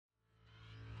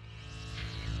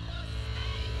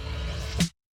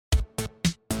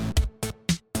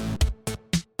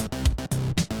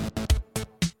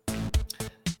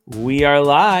We are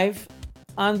live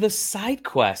on the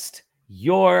SideQuest,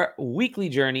 your weekly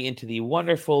journey into the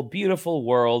wonderful, beautiful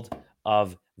world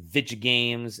of video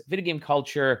games, video game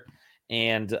culture,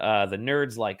 and the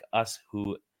nerds like us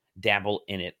who dabble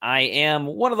in it. I am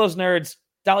one of those nerds,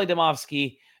 Dolly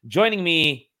Domovsky. Joining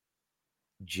me,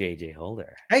 JJ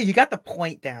Holder. Hey, you got the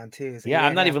point down too. So Yeah,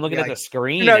 I'm not even looking at the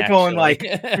screen. You're not going like,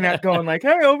 you're not going like,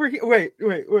 hey, over here. Wait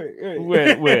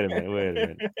a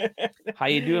minute. How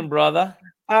you doing, brother?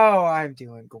 Oh, I'm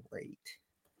doing great.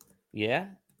 Yeah.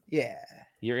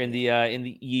 You're in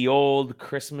the ye old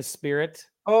Christmas spirit.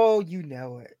 Oh, you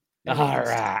know it. All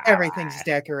right. Everything's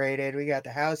decorated. We got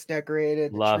the house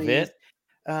decorated. Love trees. it.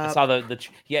 I saw the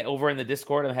over in the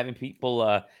Discord. I'm having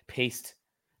people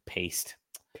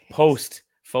post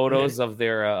photos of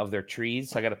their trees.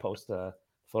 So I got to post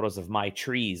photos of my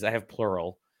trees. I have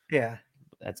plural. Yeah.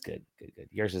 That's good. Good.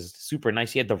 Yours is super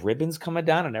nice. You had the ribbons coming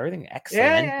down and everything.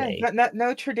 Excellent. Yeah.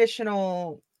 No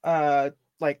traditional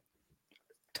like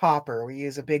topper. We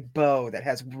use a big bow that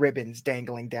has ribbons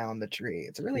dangling down the tree.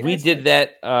 It's really we nice did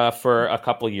that for a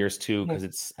couple years too, because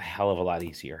it's a hell of a lot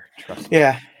easier. Trust me.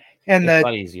 Yeah. And it's a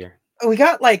lot easier. We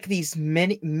got like these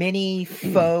mini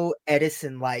faux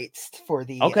Edison lights for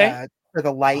the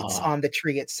lights on the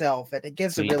tree itself, and it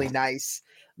gives a really nice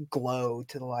glow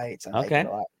to the lights. I like it a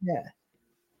lot. Yeah.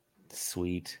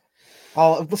 Sweet.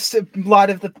 A lot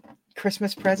of the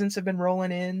Christmas presents have been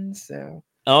rolling in. So.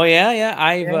 Oh yeah.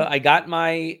 I got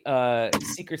my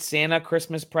Secret Santa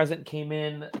Christmas present came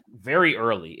in very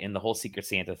early in the whole Secret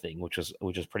Santa thing, which was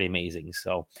pretty amazing.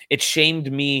 So it shamed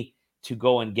me to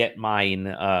go and get mine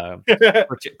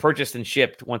purchased and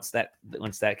shipped once that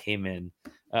came in.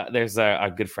 There's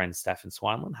a good friend, Stefan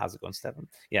Swanlin. How's it going, Stefan?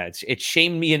 Yeah, it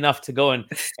shamed me enough to go and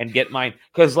get mine,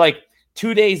 because like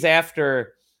 2 days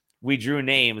after we drew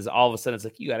names, all of a sudden it's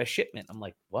like, you got a shipment. I'm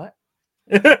like, what?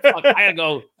 I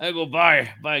gotta go buy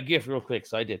a gift real quick.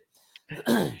 So I did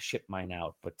ship mine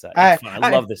out, but I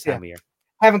love this time of year.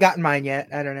 I haven't gotten mine yet.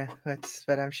 I don't know,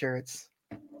 but I'm sure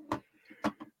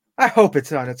I hope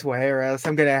it's on its way, or else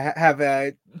I'm gonna have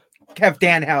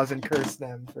Danhausen curse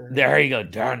them for. There you go,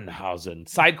 Danhausen.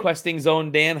 SideQuesting's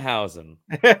own Danhausen.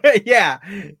 Yeah,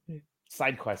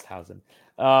 SideQuesthausen.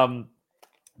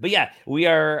 But yeah, we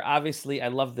are obviously. I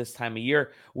love this time of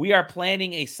year. We are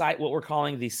planning what we're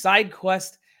calling the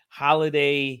SideQuest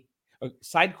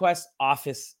SideQuest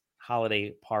Office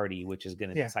Holiday Party, which is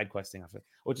going to SideQuesting Office,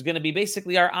 which is going to be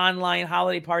basically our online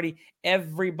holiday party.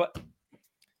 Everybody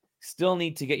still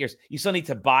need to get yours. You still need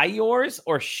to buy yours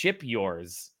or ship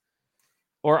yours,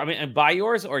 and buy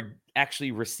yours or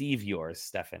actually receive yours,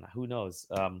 Stefan. Who knows?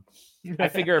 I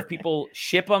figure if people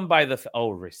ship them by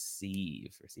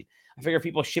receive. I figure if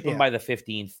people ship them by the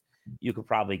 15th, you could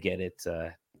probably get it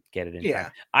in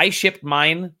time. I shipped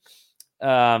mine,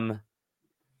 so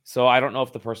I don't know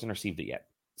if the person received it yet.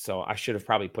 So I should have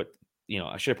probably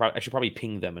I should probably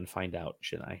ping them and find out,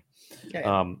 shouldn't I?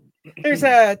 Yeah. There's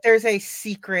a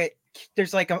secret.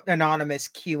 There's like an anonymous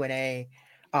Q&A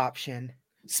option.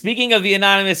 Speaking of the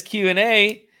anonymous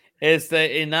Q&A, it's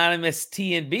the anonymous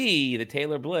T&B, the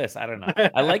Taylor Bliss. I don't know.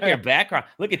 I like your background.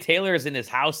 Look at Taylor's in his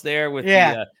house there with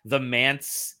the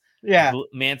Mance. Yeah.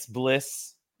 Mance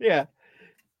Bliss. Yeah.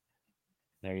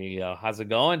 There you go. How's it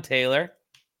going, Taylor?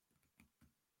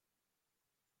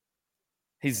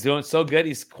 He's doing so good.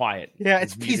 He's quiet. Yeah,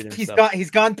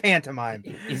 he's gone pantomime.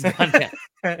 He's gone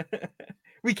pantomime.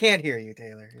 We can't hear you,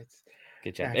 Taylor.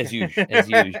 Good job. As usual.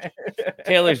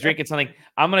 Taylor's drinking something.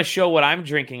 I'm going to show what I'm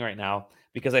drinking right now,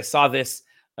 because I saw this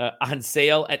on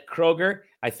sale at Kroger.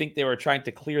 I think they were trying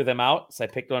to clear them out, so I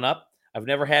picked one up. I've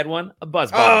never had one. A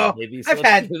buzz bomb, maybe. So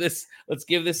let's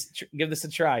give this a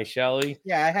try, shall we?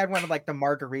 Yeah, I had one of like the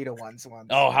margarita ones once.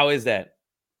 Oh, how is that?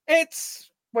 It's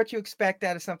what you expect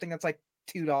out of something that's like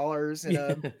 $2 in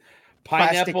a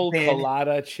pineapple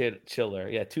colada chiller.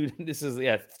 Yeah, this is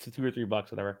 $2 or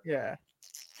 $3, whatever. Yeah.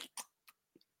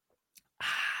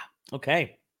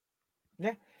 Okay.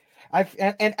 Yeah.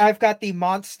 I've got the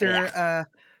Monster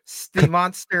the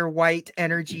Monster White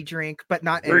energy drink, but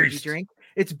not energy drink.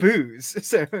 It's booze.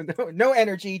 So no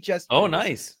energy, just booze. Oh,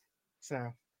 nice.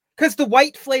 So because the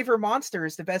white flavor Monster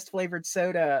is the best flavored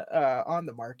soda on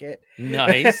the market.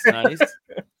 Nice.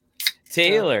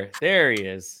 Taylor, there he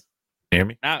is. Hear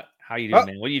me? Now, how you doing,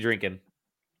 man? What are you drinking?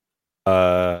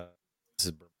 This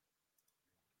is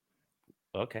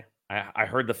okay. I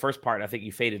heard the first part. I think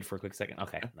you faded for a quick second.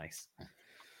 Okay, nice.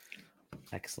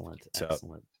 Excellent.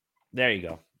 There you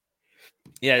go.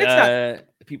 Yeah,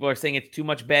 people are saying it's too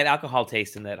much bad alcohol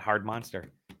taste in that hard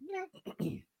Monster. Yeah.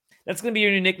 That's going to be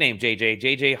your new nickname, JJ.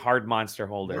 JJ Hard Monster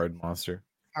Holder. Hard Monster.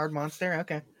 Hard Monster,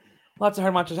 okay. Lots of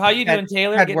hard munchers. How you doing,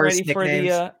 Taylor? Had Getting ready for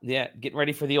nicknames. getting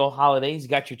ready for the old holidays. You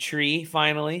got your tree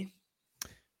finally.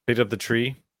 Picked up the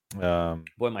tree. Boy,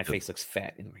 my face looks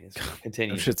fat.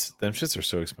 Continue. Them shits are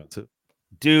so expensive,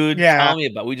 dude. Yeah. Tell me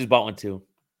about. We just bought one too.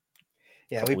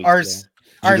 Yeah, ours.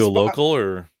 Did you go local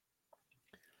or?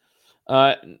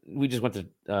 We just went to.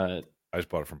 I just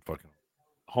bought it from fucking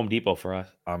Home Depot for us.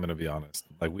 I'm gonna be honest.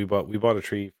 Like we bought a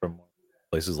tree from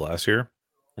places last year.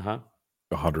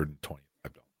 $125.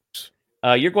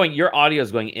 Your audio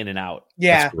is going in and out.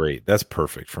 Yeah, that's great. That's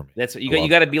perfect for me. That's you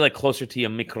got to be like closer to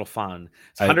your microphone.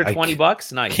 It's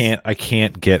 $120. Nice. I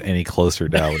can't get any closer,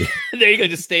 Dally. There you go.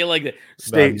 Just stay like that.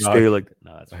 Stay like that.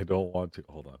 No, I don't want to.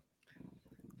 Hold on.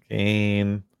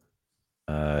 Gain.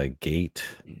 Gate.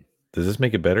 Does this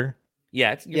make it better?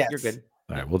 Yeah, you're good.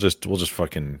 All right, we'll just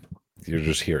fucking. You'll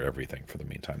just hear everything for the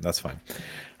meantime. That's fine.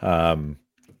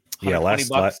 Yeah,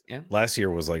 last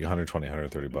year was like $120,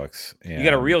 $130. And you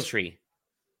got a real tree.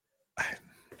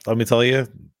 Let me tell you,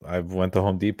 I went to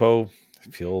Home Depot.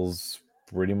 It feels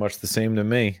pretty much the same to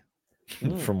me,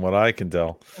 from what I can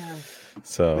tell.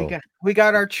 So we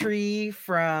got our tree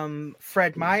from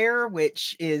Fred Meyer,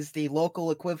 which is the local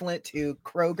equivalent to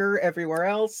Kroger everywhere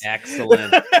else.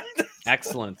 Excellent.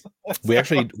 Excellent.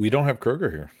 We don't have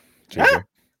Kroger here. JJ.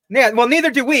 Yeah, well, neither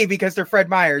do we because they're Fred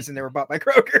Meyers and they were bought by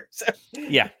Kroger. So.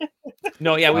 Yeah.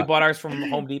 No, yeah, we bought ours from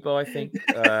Home Depot, I think.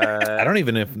 I don't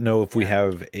even know if we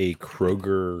have a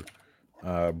Kroger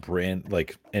brand,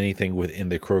 like anything within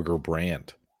the Kroger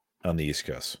brand on the East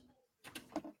Coast.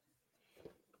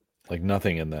 Like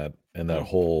nothing in that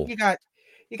whole. You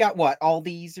got what?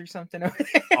 Aldi's or something over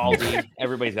there? Aldi.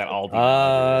 Everybody's got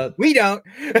Aldi. We don't.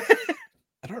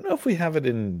 I don't know if we have it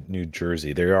in New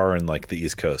Jersey. They are in like the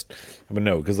East Coast. But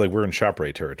no, because like we're in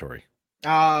ShopRite territory.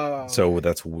 Oh. So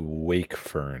that's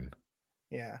Wakefern.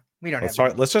 Yeah. We don't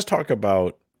let's just talk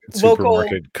about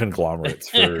supermarket conglomerates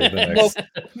for the next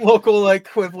local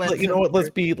equivalent. You know what?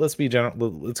 Let's be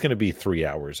general. It's going to be 3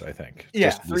 hours, I think. Yeah,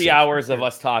 3 hours of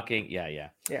us talking. Yeah.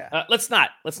 Let's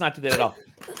not do that at all.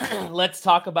 Let's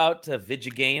talk about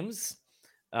Vidya Games.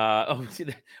 We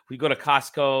go to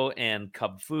Costco and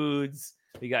Cub Foods.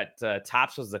 We got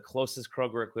Tops was the closest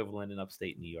Kroger equivalent in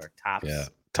upstate New York. Tops. Yeah.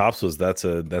 Tops was that's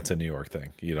a New York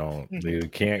thing. You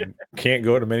can't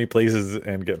go to many places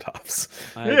and get Tops.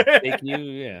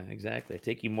 Exactly. I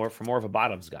take you more of a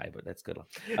bottoms guy, but that's good.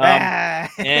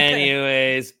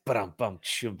 Anyways,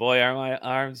 boy, are my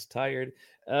arms tired.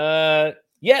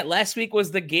 Last week was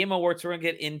the Game Awards. We're gonna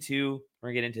get into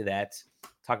that.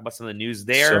 Talk about some of the news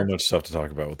there. So much stuff to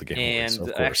talk about with the Game Awards,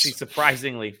 and actually,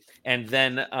 surprisingly, and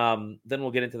then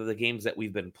we'll get into the games that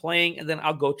we've been playing, and then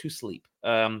I'll go to sleep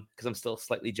because I'm still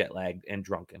slightly jet lagged and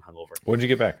drunk and hungover. When did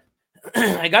you get back?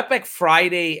 I got back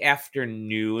Friday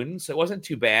afternoon, so it wasn't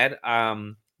too bad.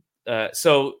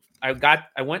 So I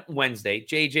went Wednesday.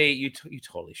 JJ, you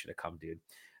totally should have come, dude.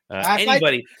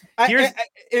 Anybody?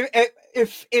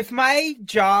 If my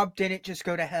job didn't just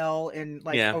go to hell and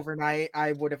overnight,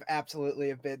 I would have absolutely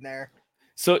have been there.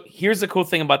 So here's the cool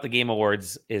thing about the Game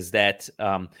Awards is that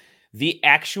the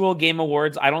actual Game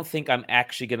Awards, I don't think I'm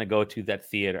actually going to go to that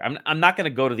theater. I'm not going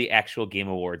to go to the actual Game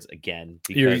Awards again.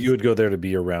 You would go there to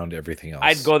be around everything else.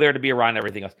 I'd go there to be around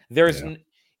everything else.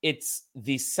 It's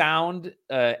the sound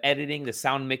editing, the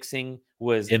sound mixing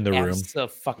was in the room.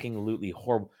 Fucking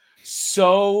horrible.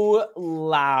 So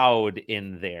loud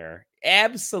in there.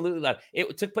 Absolutely loud.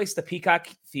 It took place at the Peacock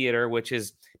Theater, which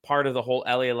is part of the whole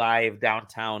LA Live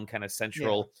downtown kind of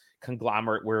central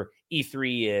conglomerate where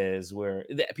E3 is, where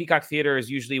the Peacock Theater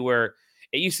is usually where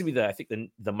it used to be the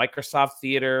Microsoft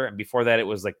Theater. And before that, it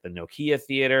was like the Nokia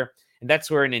Theater. And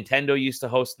that's where Nintendo used to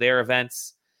host their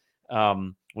events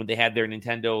when they had their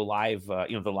Nintendo Live,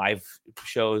 the live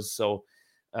shows. So,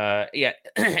 and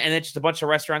it's just a bunch of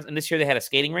restaurants. And this year they had a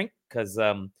skating rink because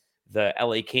the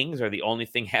LA Kings are the only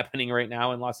thing happening right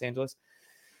now in Los Angeles,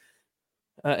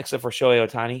 except for Shohei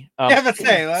Ohtani.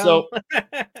 So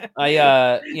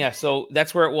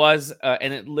that's where it was.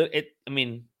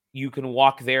 And you can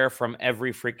walk there from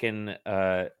every freaking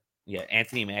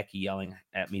Anthony Mackie yelling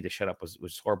at me to shut up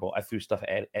was horrible. I threw stuff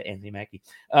at Anthony Mackie.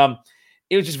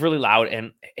 It was just really loud,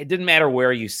 and it didn't matter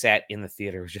where you sat in the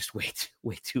theater. It was just way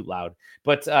too loud.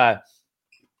 But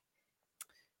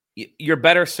you're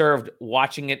better served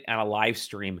watching it on a live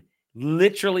stream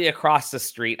literally across the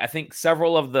street. I think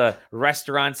several of the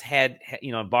restaurants had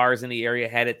bars in the area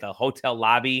had it. The hotel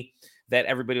lobby that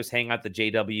everybody was hanging out, the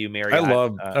JW Marriott.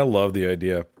 I love the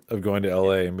idea of going to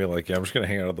LA and being like, I'm just gonna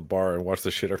hang out at the bar and watch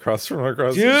the shit across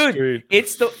the street.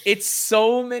 It's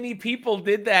so many people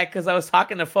did that because I was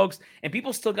talking to folks and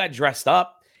people still got dressed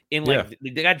up. in like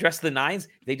they got dressed to the nines.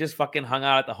 They just fucking hung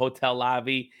out at the hotel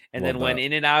lobby and then went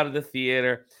in and out of the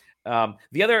theater.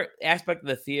 The other aspect of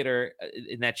the theater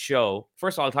in that show,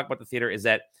 first of all, I'll talk about the theater, is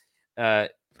that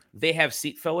they have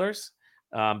seat fillers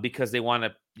because they want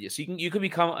to. So you can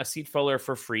become a seat filler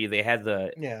for free. They had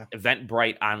the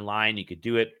Eventbrite online. You could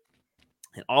do it,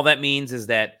 and all that means is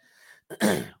that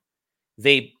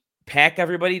they pack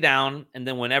everybody down, and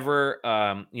then whenever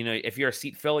if you're a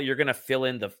seat filler, you're going to fill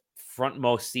in the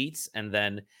frontmost seats, and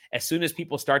then as soon as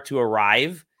people start to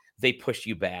arrive, they push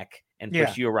you back and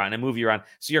push you around and move you around.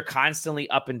 So you're constantly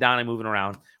up and down and moving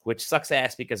around, which sucks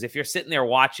ass because if you're sitting there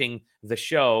watching the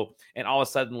show and all of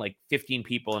a sudden like 15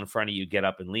 people in front of you get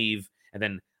up and leave, and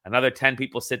then another 10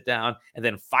 people sit down, and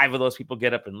then 5 of those people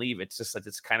get up and leave, it's just like,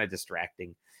 it's kind of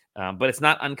distracting. But it's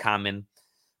not uncommon,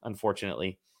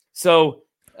 unfortunately. So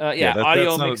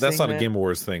audio mixing, that's not a Game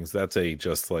Awards thing. That's a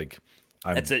just like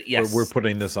we're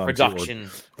putting this on production.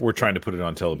 We're trying to put it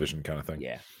on television kind of thing.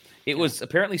 Yeah, it was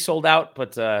apparently sold out,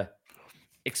 but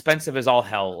expensive as all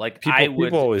hell. Like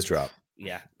people always drop.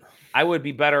 Yeah, I would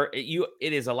be better.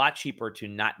 It is a lot cheaper to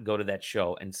not go to that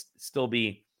show and still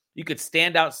be. You could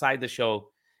stand outside the show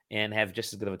and have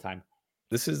just as good of a time.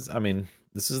 This is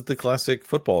the classic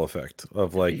football effect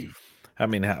of like. I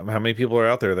mean, how many people are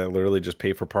out there that literally just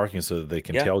pay for parking so that they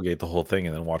can tailgate the whole thing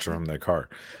and then watch it from their car?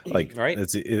 Like, right?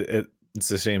 It's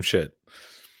the same shit.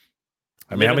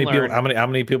 I mean, how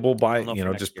many people buy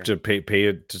just to pay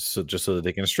it just so that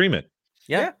they can stream it?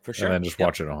 Yeah, for sure. And then just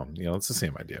watch it at home. It's the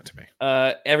same idea to me.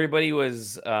 Everybody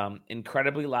was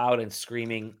incredibly loud and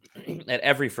screaming at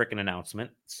every freaking announcement.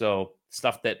 So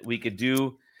stuff that we could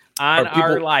do on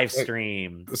our live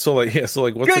stream. So what's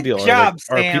the deal? Job,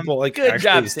 are people like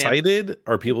actually excited? Sam.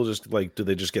 Are people just like, do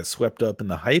they just get swept up in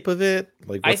the hype of it?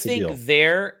 Like, what's the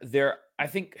deal? I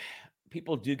think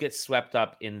people do get swept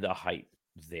up in the hype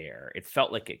there. It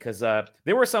felt like it because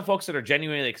there were some folks that are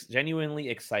genuinely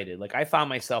excited. Like I found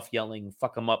myself yelling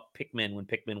 "fuck 'em up" Pikmin when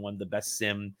Pikmin won the best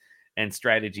sim and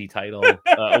strategy title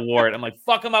award. I'm like,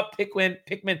 "Fuck 'em up,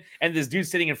 Pikmin!" And this dude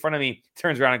sitting in front of me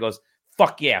turns around and goes,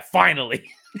 "Fuck yeah,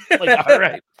 finally!" Like, all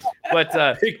right, but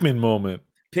Pikmin moment.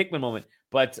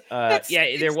 But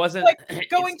there wasn't. Like I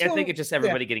think it's just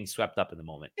everybody getting swept up in the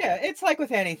moment. Yeah, it's like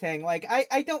with anything. Like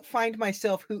I don't find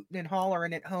myself hooting and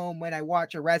hollering at home when I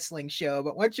watch a wrestling show,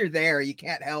 but once you're there, you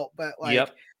can't help but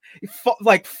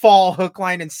fall hook,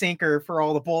 line, and sinker for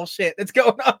all the bullshit that's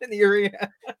going on in the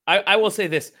arena. I will say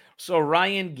this. So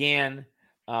Ryan Gann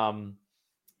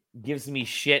gives me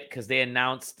shit because they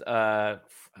announced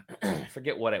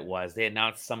forget what it was. They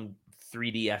announced some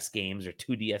 3DS games or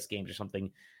 2DS games or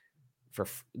something for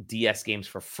DS games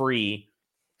for free.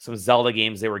 Some Zelda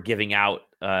games they were giving out.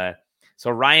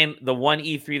 So Ryan, the one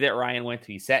E3 that Ryan went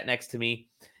to, he sat next to me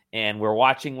and we're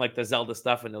watching like the Zelda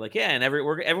stuff. And they're like, yeah, and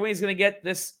everybody's going to get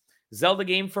this Zelda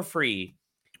game for free.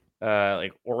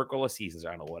 Like Oracle of Seasons,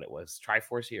 I don't know what it was.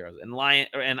 Triforce Heroes and Lion.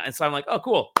 And so I'm like, oh,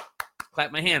 cool.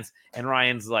 Clap my hands. And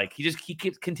Ryan's like, he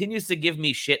continues to give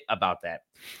me shit about that.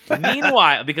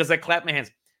 Meanwhile, because I clap my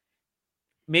hands,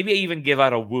 maybe I even give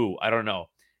out a woo. I don't know.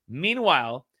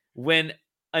 Meanwhile, when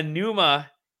Anuma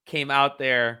came out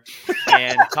there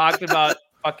and talked about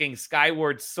fucking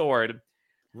Skyward Sword,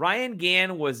 Ryan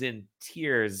Gann was in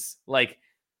tears. Like,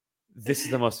 this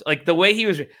is the most, like the way he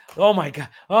was, oh my God.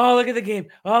 Oh, look at the game.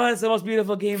 Oh, that's the most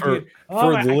beautiful game. For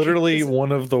literally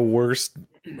one of the worst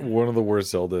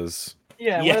Zeldas.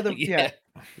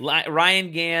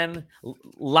 Ryan Gann,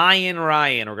 Lion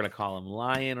Ryan, we're going to call him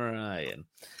Lion Ryan.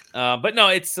 But no,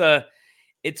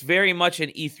 it's very much an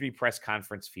E3 press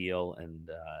conference feel. And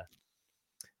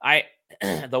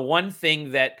the one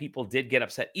thing that people did get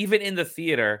upset, even in the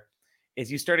theater,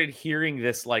 is you started hearing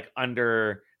this like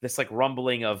under this like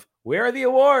rumbling of where are the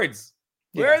awards?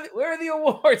 Where are the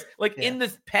awards? Like in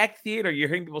the packed theater, you're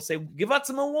hearing people say, give out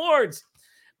some awards.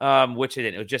 Which it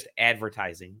didn't. It was just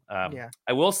advertising. I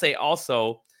will say also,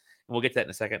 and we'll get to that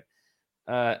in a second.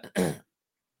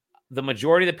 The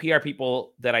majority of the PR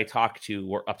people that I talked to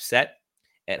were upset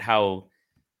at how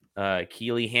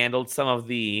Keighley handled some of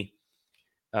the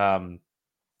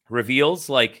reveals.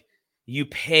 Like you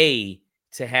pay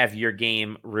to have your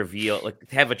game reveal, like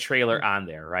to have a trailer on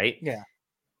there, right? Yeah.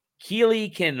 Keighley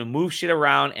can move shit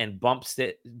around and bump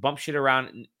shit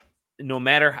around no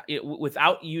matter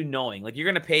without you knowing. Like you're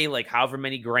going to pay like however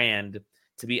many grand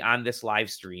to be on this live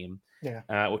stream,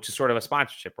 which is sort of a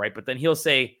sponsorship, right? But then he'll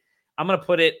say, I'm going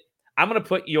to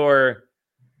put your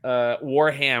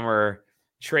Warhammer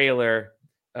trailer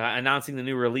announcing the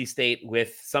new release date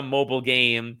with some mobile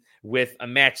game, with a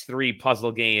match 3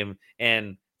 puzzle game,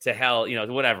 and to hell,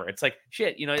 whatever. It's like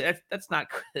shit, that's not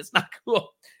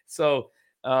cool. So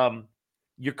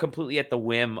you're completely at the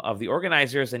whim of the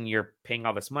organizers, and you're paying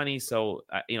all this money. So,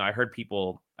 I heard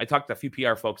I talked to a few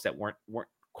PR folks that weren't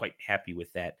quite happy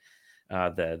with that,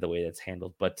 the way that's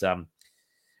handled. But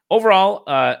overall,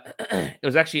 it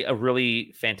was actually a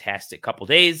really fantastic couple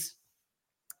days.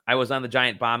 I was on the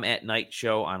Giant Bomb at Night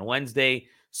show on Wednesday.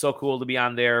 So cool to be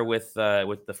on there with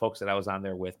the folks that I was on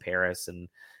there with, Paris and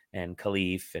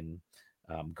Khalif and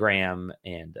Graham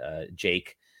and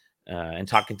Jake, and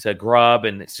talking to Grub.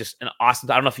 And it's just an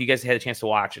awesome, I don't know if you guys had a chance to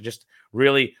watch it, just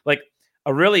really like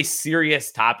a really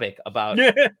serious topic about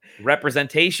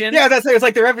representation. Yeah, that's it's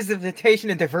like the representation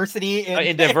and diversity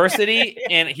in diversity.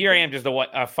 And here I am, just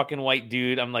a fucking white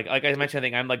dude. I'm like I mentioned, I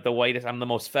think I'm like the whitest, I'm the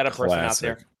most fed up person out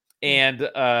there. And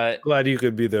glad you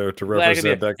could be there to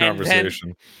represent that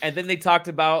conversation. And then they talked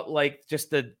about like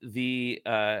just the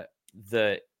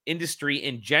industry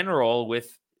in general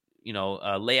with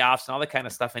layoffs and all that kind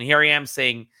of stuff. And here I am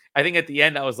saying, I think at the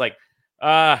end I was like,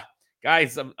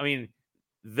 guys, I mean,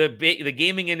 the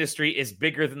gaming industry is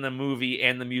bigger than the movie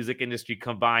and the music industry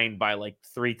combined by like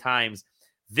 3 times.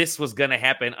 This was gonna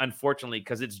happen, unfortunately,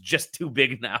 because it's just too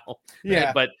big now.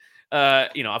 Yeah, but.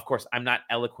 Of course, I'm not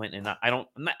eloquent, and I'm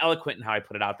not eloquent in how I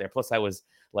put it out there. Plus, I was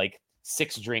like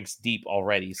 6 drinks deep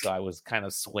already, so I was kind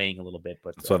of swaying a little bit.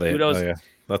 But kudos.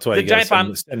 That's why you guys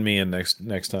send me in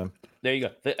next time. There you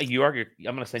go. I'm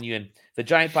going to send you in. The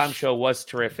Giant Bomb show was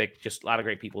terrific. Just a lot of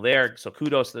great people there. So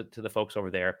kudos to the folks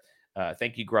over there.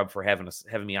 Thank you, Grub, for having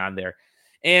me on there,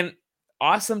 and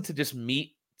awesome to just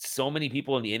meet so many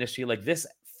people in the industry. Like this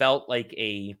felt like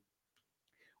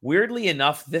weirdly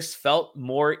enough, this felt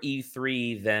more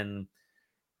E3 than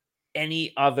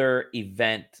any other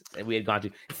event that we had gone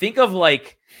to. Think of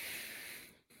like,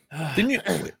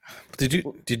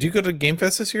 did you go to Game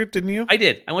Fest this year? Didn't you? I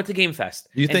did. I went to Game Fest.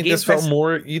 Do you think this felt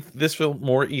more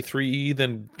E3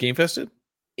 than Game Fest did?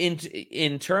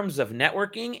 In terms of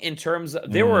networking, in terms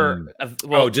of there were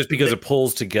just because it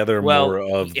pulls together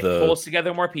pulls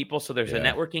together more people. So there's a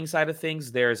networking side of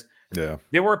things. There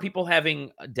were people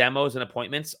having demos and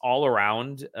appointments all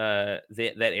around that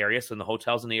area. So in the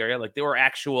hotels in the area, like there were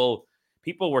actual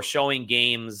people were showing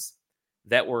games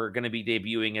that were going to be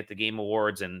debuting at the Game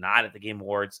Awards and not at the Game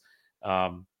Awards.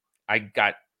 I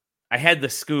had the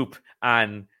scoop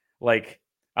on like.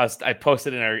 I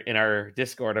posted in our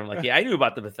Discord. I'm like, I knew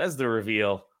about the Bethesda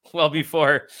reveal well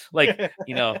before, 10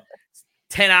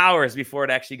 hours before it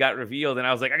actually got revealed. And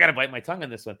I was like, I got to bite my tongue on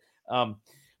this one.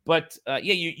 But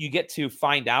you get to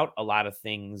find out a lot of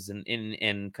things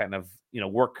and kind of,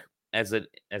 work as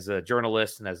a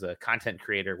journalist and as a content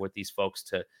creator with these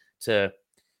folks to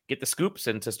get the scoops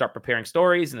and to start preparing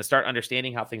stories and to start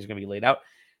understanding how things are going to be laid out.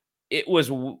 It was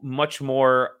much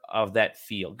more of that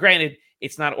feel. Granted,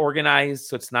 it's not organized,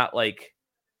 so it's not like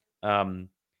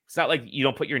you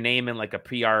don't put your name in like a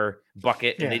PR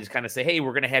bucket and they just kind of say, "Hey,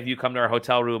 we're going to have you come to our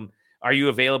hotel room. Are you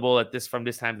available at from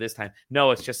this time to this time?"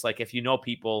 No, it's just like if you know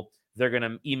people, they're going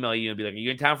to email you and be like, "Are you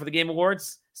in town for the Game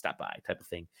Awards? Stop by," type of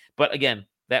thing. But again,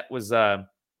 that was there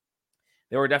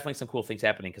were definitely some cool things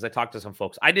happening because I talked to some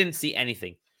folks. I didn't see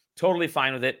anything. Totally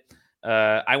fine with it.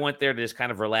 I went there to just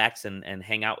kind of relax and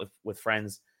hang out with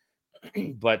friends.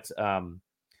 But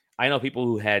I know people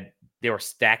who they were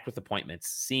stacked with appointments,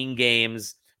 seeing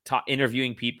games,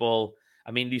 interviewing people.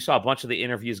 I mean, you saw a bunch of the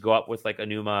interviews go up with like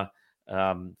Anuma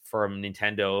from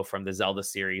Nintendo, from the Zelda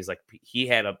series. Like he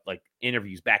had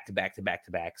interviews back to back to back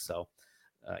to back. So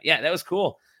that was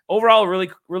cool. Overall, really,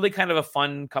 really kind of a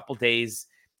fun couple days.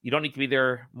 You don't need to be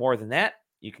there more than that.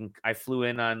 I flew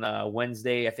in on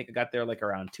Wednesday. I think I got there like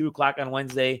around 2:00 on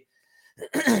Wednesday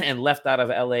and left out of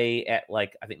LA at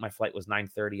I think my flight was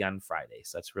 9:30 on Friday.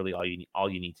 So that's really all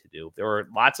you need to do. There were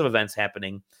lots of events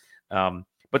happening.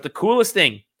 But the coolest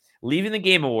thing leaving the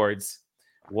Game Awards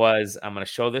was, I'm going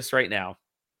to show this right now.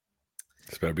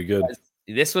 This better be good.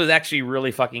 This was actually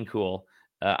really fucking cool.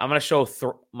 I'm going to show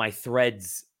my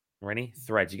threads. Ready?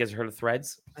 Threads. You guys heard of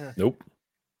Threads? Nope.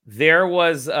 There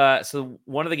was so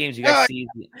one of the games you guys see,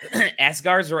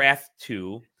 Asgard's Wrath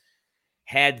 2,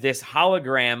 had this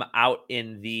hologram out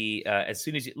in the as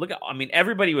soon as you look at, I mean,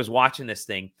 everybody was watching this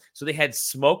thing. So they had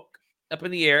smoke up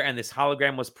in the air and this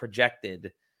hologram was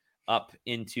projected up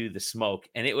into the smoke,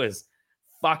 and it was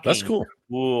fucking that's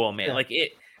cool, man. Yeah.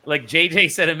 Like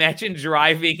JJ said, imagine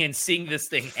driving and seeing this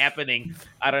thing happening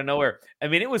out of nowhere. I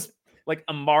mean, it was like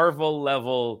a Marvel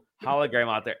level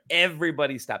hologram out there.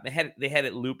 Everybody stopped. They had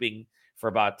it looping for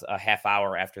about a half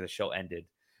hour after the show ended.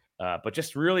 But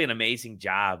just really an amazing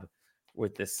job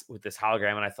with this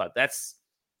hologram. And I thought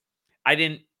I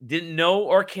didn't know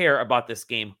or care about this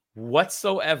game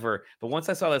whatsoever. But once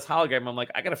I saw this hologram, I'm like,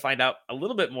 I got to find out a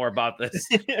little bit more about this.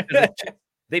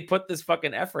 They put this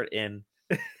fucking effort in.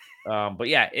 But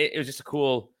yeah, it was just a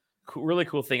cool, really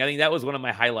cool thing. I think that was one of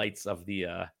my highlights of the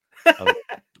yeah.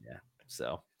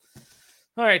 So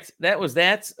all right, that was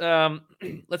that.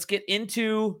 Let's get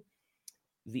into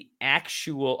the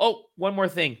actual one more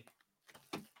thing.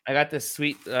 I got this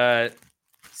sweet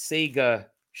Sega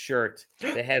shirt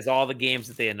that has all the games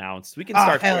that they announced. We can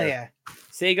start hell there. Yeah.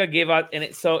 Sega gave out, and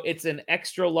it's an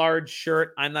extra large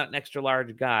shirt. I'm not an extra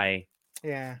large guy.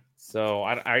 Yeah. So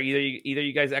are either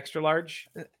you guys extra large?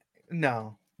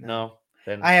 No.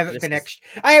 Then I haven't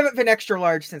been extra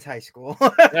large since high school.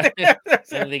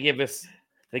 And they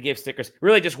gave stickers.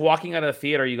 Really, just walking out of the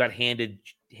theater, you got handed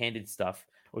stuff,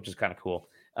 which is kind of cool.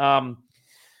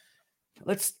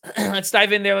 Let's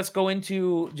dive in there. Let's go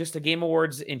into just the Game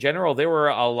Awards in general. There were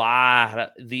a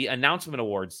lot. The announcement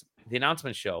awards, the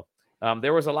announcement show.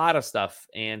 There was a lot of stuff,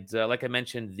 and like I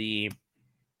mentioned,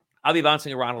 I'll be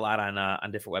bouncing around a lot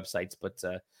on different websites, but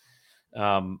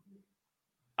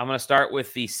I'm going to start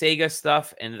with the Sega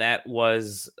stuff, and that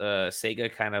was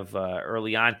Sega kind of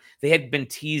early on. They had been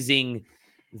teasing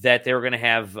that they were going to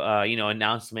have,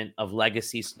 announcement of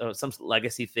legacy, some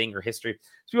legacy thing or history.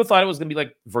 So people thought it was going to be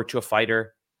like Virtua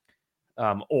Fighter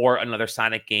or another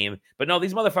Sonic game. But no,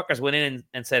 these motherfuckers went in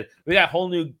and said, we got a whole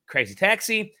new Crazy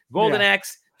Taxi, Golden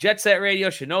Axe, Jet Set Radio,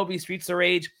 Shinobi, Streets of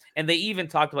Rage. And they even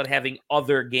talked about having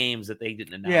other games that they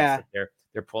didn't announce that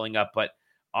they're pulling up. But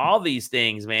all these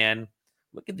things, man,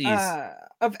 look at these.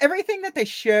 Of everything that they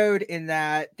showed in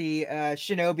that, the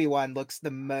Shinobi one looks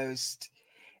the most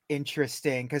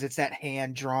interesting because it's that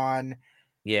hand-drawn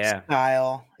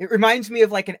style. It reminds me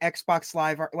of like an Xbox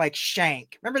Live, like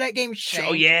Shank. Remember that game Shank?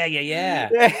 Oh yeah.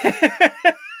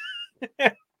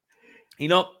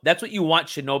 That's what you want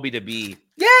Shinobi to be.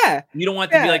 Yeah. You don't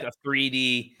want it to be like a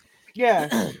 3D.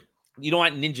 Yeah. You don't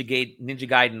want Ninja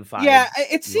Gaiden 5. Yeah,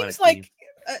 it seems like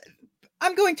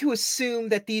I'm going to assume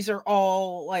that these are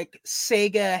all like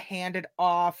Sega handed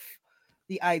off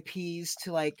the IPs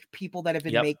to like people that have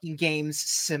been making games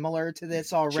similar to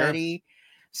this already. Sure.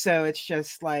 So it's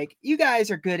just like, you guys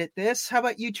are good at this. How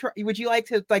about you try? Would you like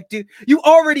to you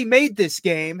already made this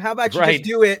game. How about you just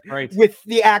do it with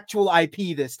the actual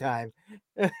IP this time?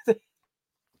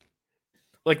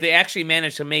 Like they actually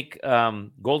managed to make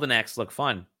Golden Axe look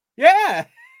fun. Yeah.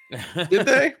 Did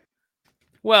they?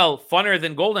 Well, funner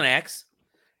than Golden Axe,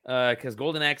 because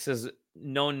Golden Axe is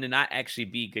known to not actually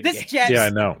be good. I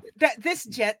know that this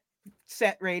Jet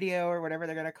Set Radio or whatever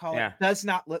they're gonna call it does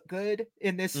not look good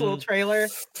in this little trailer.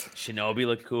 Shinobi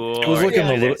looked cool. It was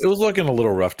looking a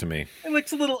little rough to me. It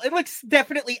looks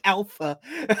definitely alpha.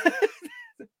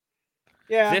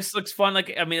 Yeah, this looks fun.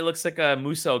 It looks like a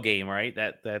Muso game, right?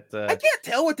 That I can't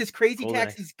tell what this Crazy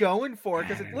Taxi's going for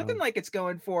because it's looking like it's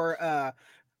going for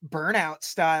Burnout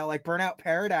style, like Burnout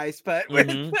Paradise, but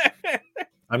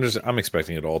I'm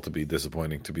expecting it all to be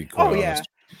disappointing, to be quite honest.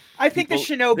 I think the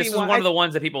Shinobi this is one of the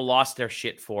ones that people lost their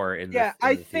shit for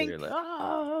I think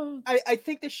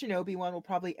the Shinobi one will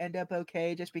probably end up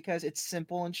okay just because it's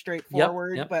simple and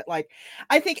straightforward. Yep. But like,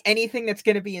 I think anything that's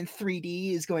going to be in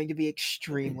 3D is going to be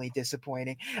extremely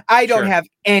disappointing. I don't have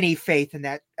any faith in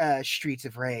that Streets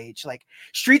of Rage. Like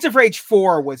Streets of Rage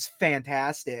 4 was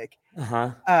fantastic.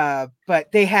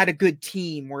 But they had a good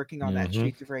team working on that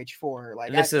Streets of Rage 4.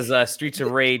 Like this is Streets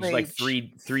of Rage like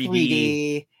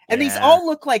 3D. And these all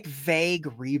look like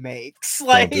vague remakes.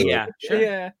 Like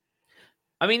yeah.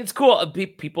 I mean, it's cool.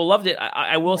 People loved it.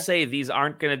 I will say these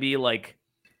aren't going to be like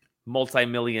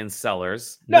multi-million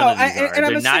sellers. No, and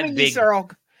I'm assuming these are all.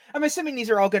 I'm assuming these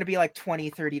are all going to be like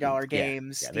 $20, $30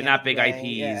 games. Yeah, they're not big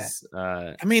IPs.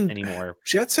 I mean, anymore.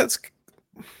 Jet Set's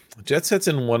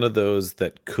in one of those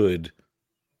that could.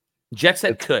 Jet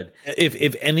Set could,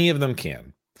 if any of them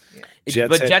can.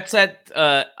 Jet Set,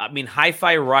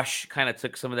 Hi-Fi Rush kind of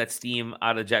took some of that steam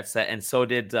out of Jet Set, and so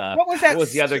did what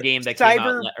was the other game that came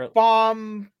out? Cyber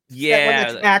Bomb. Yeah,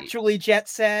 it's actually Jet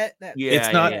Set.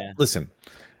 It's not. Yeah. Listen,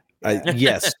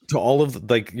 yes, to all of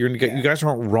you guys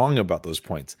aren't wrong about those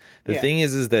points. The thing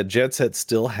is that Jet Set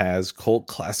still has cult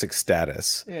classic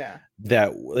status. Yeah,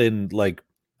 that in like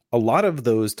a lot of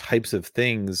those types of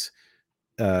things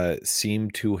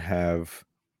seem to have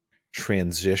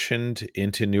transitioned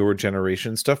into newer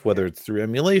generation stuff, whether it's through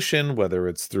emulation, whether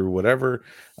it's through whatever,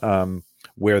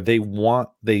 where they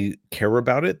care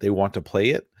about it, they want to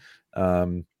play it,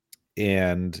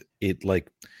 and it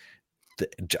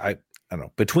I don't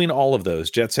know, between all of those,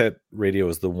 Jet Set Radio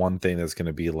is the one thing that's going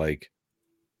to be like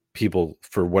people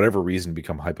for whatever reason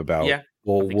become hype about.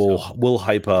 We'll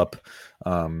hype up,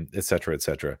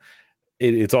 etc.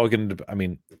 It's all going to, I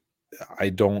mean, I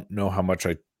don't know how much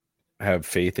I have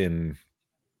faith in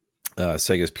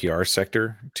Sega's PR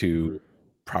sector to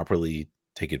properly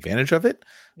take advantage of it.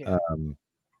 Yeah.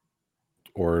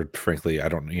 Or frankly, I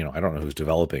don't know who's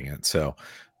developing it. So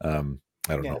I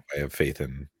don't know if I have faith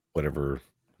in whatever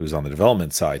who's on the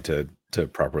development side to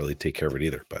properly take care of it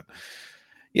either. But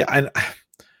yeah, and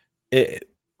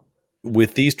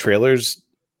with these trailers,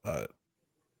 I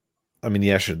mean,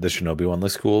 yeah, the Shinobi one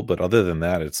looks cool, but other than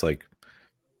that, it's like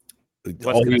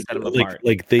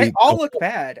they all look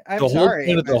bad. I'm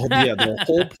sorry. The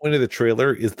whole point of the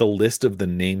trailer is the list of the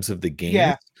names of the games.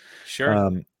 Yeah,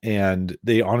 sure. And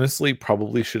they honestly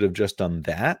probably should have just done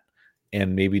that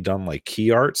and maybe done like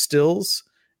key art stills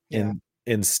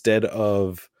instead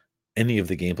of any of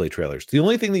the gameplay trailers. The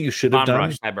only thing that you should have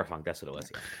done, Cyberpunk, that's what it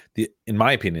was. Yeah. In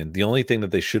my opinion, the only thing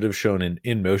that they should have shown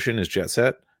in motion is Jet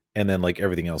Set, and then like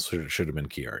everything else should have been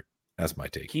key art. That's my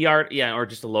take. Key art, yeah, or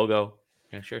just a logo.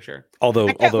 Yeah, sure. Although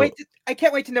I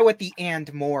can't wait to know what the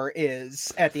and more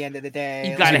is at the end of the day.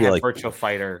 You gotta have Virtua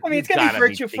Fighter. I mean, it's gonna be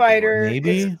Virtua Fighter.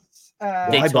 Maybe.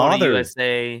 Why bother?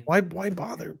 USA. Why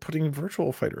bother putting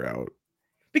Virtua Fighter out?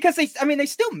 Because they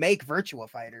still make Virtua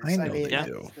Fighters. I know they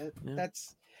do.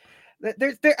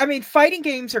 I mean, fighting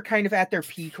games are kind of at their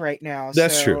peak right now.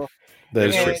 That's true. That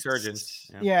is true. Resurgence.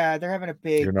 Yeah, they're having a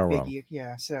big wrong. year.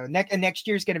 Yeah, so next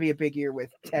year is going to be a big year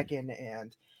with Tekken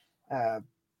and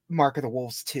Mark of the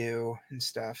Wolves 2 and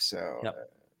stuff. So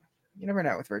you never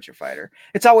know with Virtua Fighter.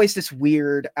 It's always this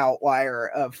weird outlier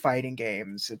of fighting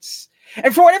games.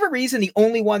 And for whatever reason, the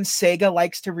only one Sega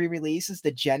likes to re-release is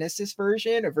the Genesis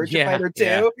version of Virtua Fighter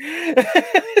 2.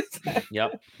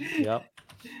 Yep.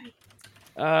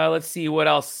 Let's see what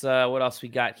else we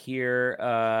got here.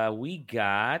 I'm going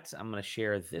to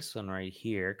share this one right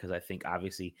here because I think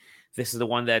obviously this is the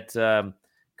one that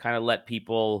kind of let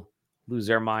people lose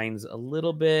their minds a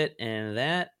little bit, and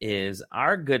that is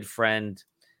our good friend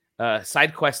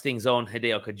SideQuesting's own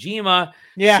Hideo Kojima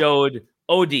showed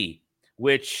OD,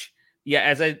 which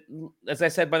as I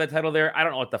said by the title there, I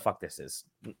don't know what the fuck this is.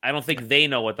 I don't think they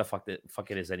know what the fuck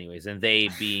it is anyways, and they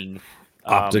being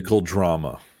optical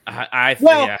drama.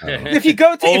 If you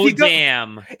go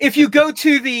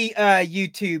to the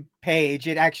YouTube page,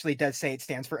 it actually does say it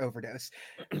stands for overdose.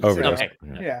 Overdose. So,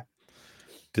 yeah.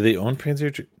 Do they own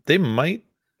Panzer? They might.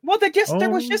 Well, there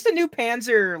was just a new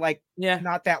Panzer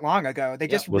not that long ago. They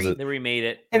just they remade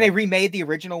it, and they remade the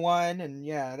original one, and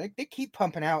they keep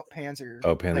pumping out Panzer.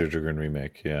 Oh, Panzer Dragoon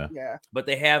remake, yeah. But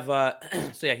they have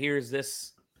here's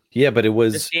this. Yeah, but it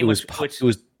was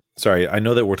sorry, I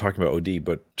know that we're talking about OD,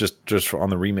 but just on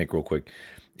the remake real quick,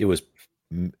 it was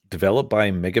developed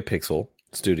by Megapixel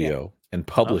Studio and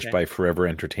published by Forever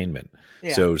Entertainment.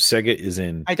 Yeah. So Sega is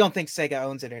in. I don't think Sega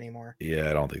owns it anymore.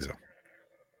 Yeah, I don't think so.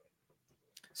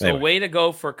 So anyway. Way to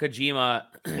go for Kojima,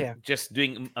 just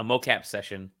doing a mocap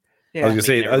session. Yeah. I was gonna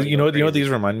say, you know what these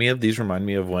remind me of? These remind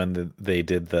me of when they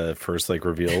did the first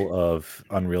reveal of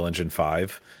Unreal Engine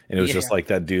 5, and it was just like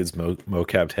that dude's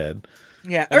mocapped head.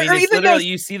 Yeah, I mean, it's literally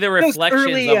you see the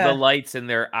reflections of the lights in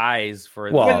their eyes for.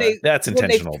 That's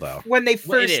intentional though. When they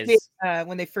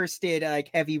first did like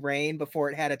Heavy Rain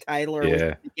before it had a title or was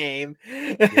the game.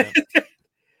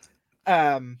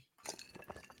 I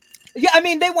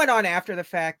mean, they went on after the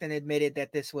fact and admitted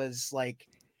that this was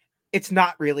it's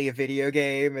not really a video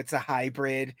game; it's a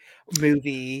hybrid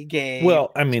movie game.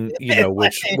 Well, I mean,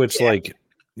 which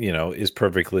is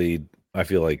perfectly. I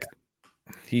feel like.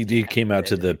 He came out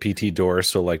to the PT door,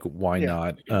 so why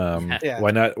not?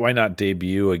 Why not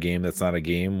debut a game that's not a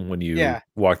game when you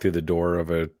walk through the door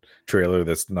of a trailer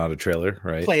that's not a trailer,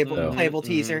 right? Playable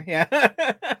teaser, Yep.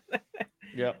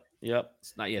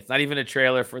 It's not even a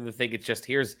trailer for the thing. It's just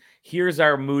here's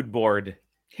our mood board.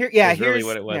 Here's really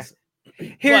what it was.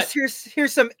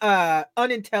 Here's some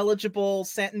unintelligible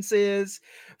sentences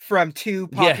from two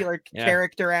popular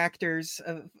character actors,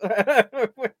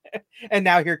 and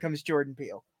now here comes Jordan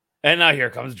Peele. And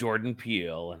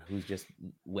who's just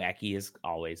wacky as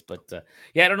always. But I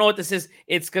don't know what this is.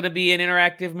 It's going to be an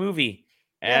interactive movie,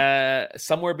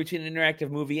 somewhere between an interactive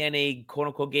movie and a quote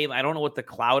unquote game. I don't know what the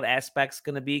cloud aspect's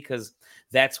going to be because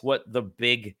that's what the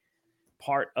big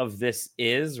part of this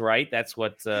is, right? That's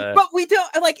what but we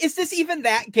don't is this even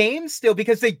that game still,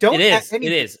 because they don't it is it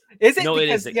no,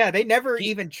 because it is. They never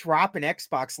even drop an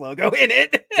Xbox logo in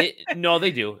it. No,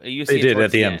 they do. You see they did at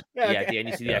the end. At the end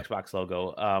you see the Xbox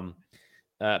logo.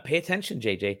 Pay attention,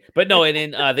 JJ. But no,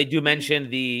 and then they do mention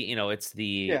the it's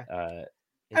the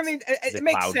I mean, it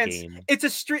makes sense. Game.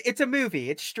 It's a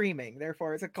movie. It's streaming,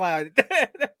 therefore it's a cloud.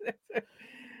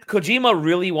 Kojima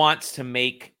really wants to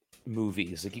make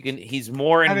movies. He's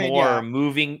more and more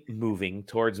moving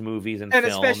towards movies and film,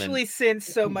 especially since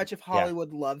so much of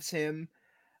Hollywood loves him.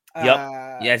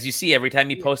 Yeah, as you see every time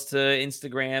you post to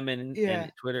Instagram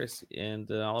and Twitter and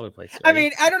all over the place. Right? I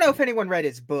mean, I don't know if anyone read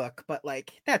his book, but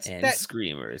like that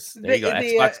Screamers. There you go.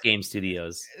 Xbox Game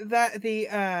Studios.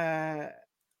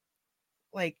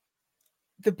 Like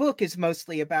the book is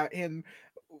mostly about him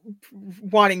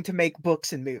wanting to make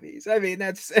books and movies. I mean,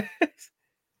 that's.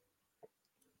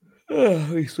 Let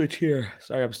me switch here.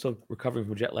 Sorry, I'm still recovering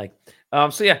from jet lag.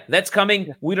 So yeah, that's coming.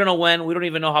 Yeah. We don't know when. We don't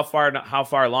even know how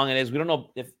far along it is. We don't know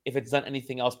if it's done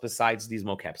anything else besides these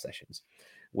mocap sessions,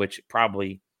 which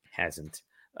probably hasn't.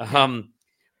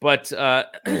 But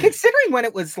considering when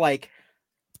it was like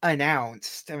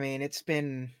announced, I mean, it's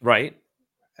been right.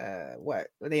 What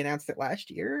they announced it last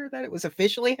year that it was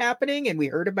officially happening, and we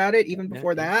heard about it even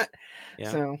before that.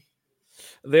 Yeah. So.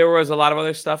 There was a lot of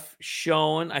other stuff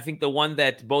shown. I think the one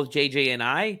that both JJ and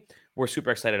I were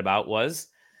super excited about was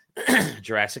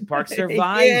Jurassic Park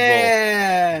Survival.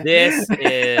 Yeah. This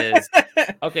is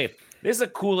okay. This is the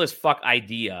coolest fuck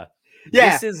idea.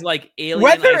 Yeah. This is like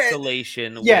Alien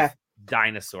Isolation with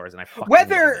dinosaurs, and I fucking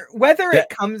whether it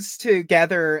comes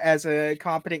together as a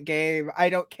competent game, I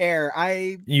don't care.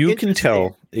 You can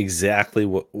tell exactly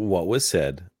what was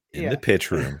said in the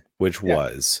pitch room, which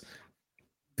was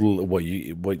what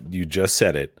you just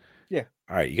said it. Yeah.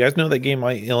 All right, you guys know that game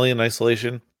Alien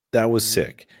Isolation? That was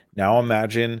sick. Now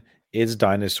imagine it's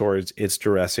dinosaurs, it's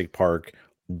Jurassic Park.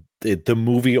 The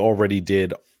movie already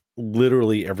did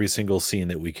literally every single scene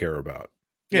that we care about.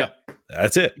 Yeah.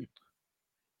 That's it.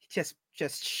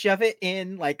 Just shove it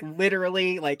in, like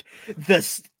literally, like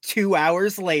this 2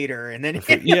 hours later, and then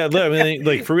I mean,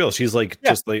 like for real, she's like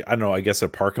just like I don't know, I guess a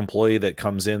park employee that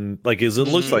comes in, like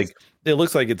looks like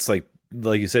it's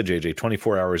like you said, JJ,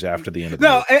 24 hours after the end of the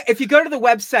movie. If you go to the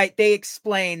website, they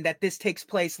explain that this takes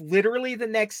place literally the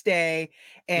next day,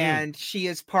 and she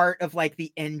is part of like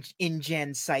the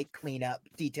InGen site cleanup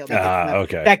detail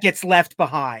that gets left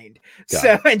behind.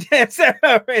 So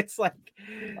it's like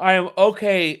I am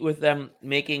okay with them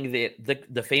making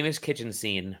the famous kitchen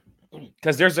scene,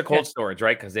 because there's a cold storage,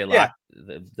 right? Because they lock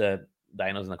the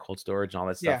dinos in the cold storage and all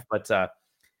that stuff. But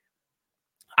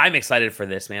I'm excited for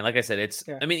this, man. Like I said, it's.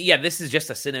 I mean, this is just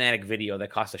a cinematic video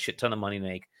that costs a shit ton of money to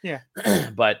make. Yeah.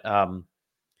 But I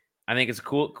think it's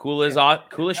cool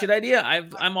as shit idea.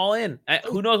 I'm all in.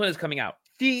 Who knows when it's coming out?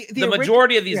 The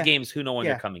majority of these games, who know when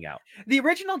they're coming out. The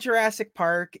original Jurassic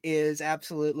Park is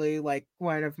absolutely like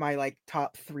one of my like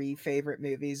top 3 favorite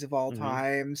movies of all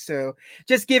time. So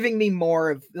just giving me more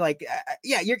of like,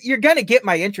 you're gonna get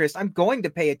my interest. I'm going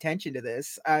to pay attention to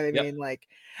this. I mean, like,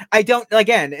 I don't,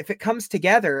 again, if it comes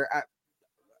together,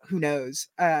 who knows?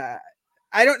 I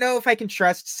don't know if I can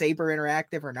trust Saber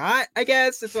Interactive or not. I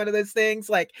guess it's one of those things.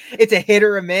 Like, it's a hit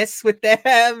or a miss with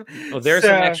them. Oh, there's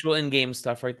some actual in-game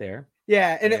stuff right there.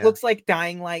 Yeah, and it looks like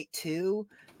Dying Light 2.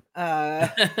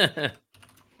 Number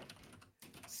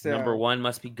 1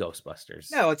 must be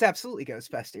Ghostbusters. No, it's absolutely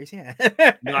Ghostbusters. Yeah.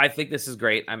 No, I think this is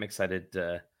great. I'm excited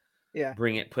to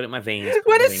bring it, put it in my veins.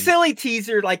 What a silly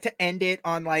teaser, like to end it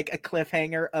on like a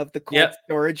cliffhanger of the cold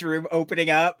storage room opening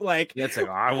up. Like, it's like,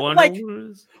 I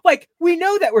wonder. Like we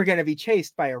know that we're going to be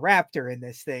chased by a raptor in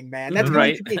this thing, man. That's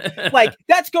going to be like,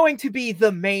 that's going to be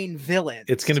the main villain.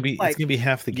 It's going to be, it's going to be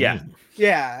half the game.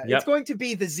 Yeah. It's going to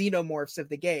be the xenomorphs of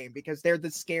the game because they're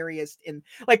the scariest. In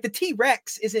like the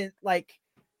T-Rex isn't like,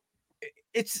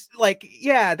 it's like,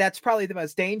 that's probably the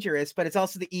most dangerous, but it's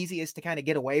also the easiest to kind of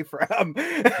get away from.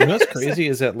 You know what's crazy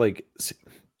is that like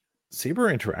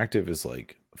Saber Interactive is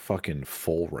like fucking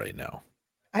full right now.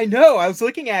 I know. I was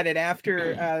looking at it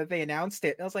after they announced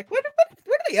it, and I was like, what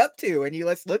are they up to? And you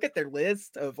let's look at their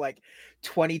list of like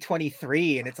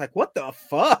 2023, and it's like, what the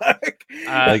fuck?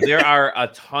 There are a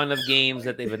ton of games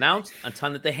that they've announced, a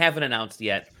ton that they haven't announced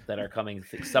yet that are coming.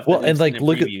 Stuff. Well, and like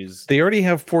look previews. They already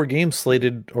have 4 games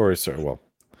slated,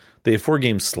 they have 4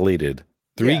 games slated,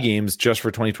 3 games just for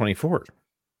 2024.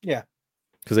 Yeah,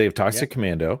 because they have Toxic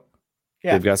Commando.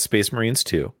 Yeah, they've got Space Marines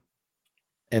 2.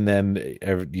 And then,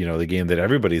 the game that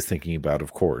everybody's thinking about,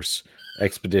 of course,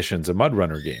 Expedition's a Mud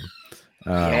Runner game.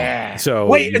 So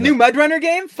wait, new Mud Runner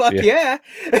game? Fuck yeah.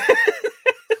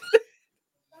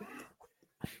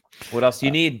 What else do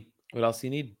you need?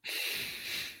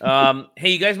 Hey,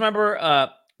 you guys remember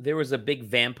there was a big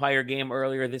vampire game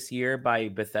earlier this year by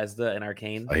Bethesda and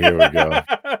Arcane? Oh, here we go.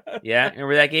 Yeah,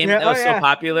 remember that game? That was so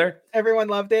popular. Everyone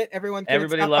loved it.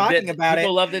 Everybody loved it. About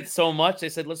people loved it so much they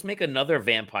said, let's make another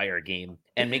vampire game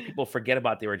and make people forget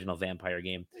about the original vampire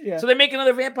game. Yeah. So they make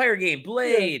another vampire game,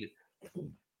 Blade. Yeah.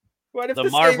 What if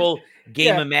the Marvel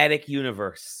Game-O-Matic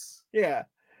universe? Yeah.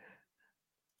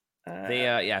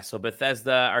 So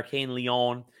Bethesda, Arcane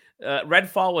Lyon.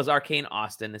 Redfall was Arcane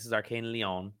Austin. This is Arcane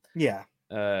Lyon. Yeah.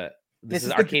 This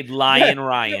is Arcade Lion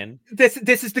Ryan. This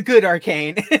is the good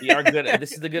Arcane. We are good.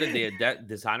 This is the good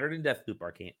Dishonored and Deathloop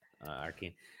Arcane.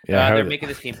 Arcane. Yeah, they're making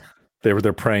this game.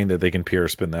 They're praying that they can PR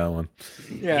spin that one.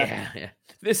 Yeah.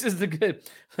 This is the good.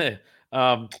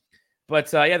 But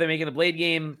they're making a Blade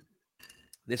game.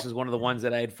 This is one of the ones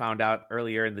that I had found out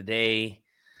earlier in the day.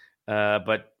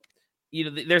 But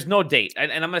there's no date,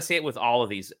 and I'm going to say it with all of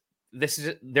these. This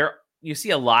is there. You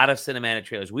see a lot of cinematic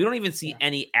trailers. We don't even see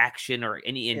any action or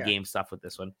any in-game stuff with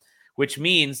this one, which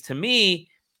means to me,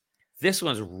 this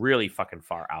one's really fucking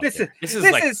far out. This is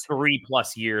like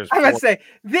 3+ years. I must say,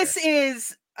 this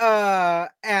is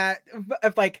at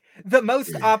like the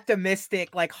most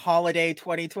optimistic like holiday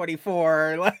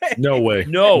 2024. Like, no way.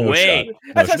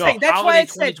 That's what I'm saying. That's why I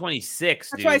said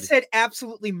 2026. That's why I said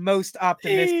absolutely most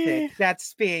optimistic.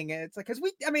 That's being it's like because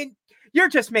you're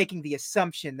just making the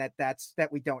assumption that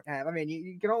we don't have. I mean,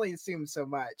 you can only assume so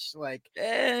much. Like,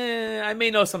 I may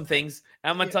know some things.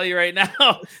 I'm gonna tell you right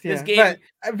now. This game,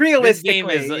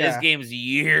 realistically, this game's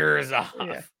years off.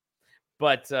 Yeah.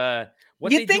 But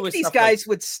what you'd think these guys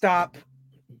would stop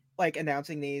like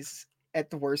announcing these at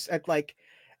the worst. At like,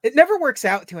 it never works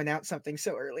out to announce something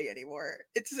so early anymore.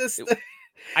 It's just,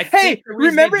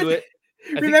 remember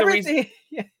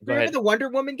the Wonder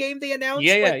Woman game they announced?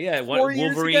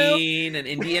 Wolverine and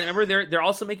Indiana. Remember, they're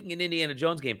also making an Indiana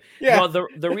Jones game. Yeah. Well,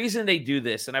 the reason they do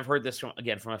this, and I've heard this from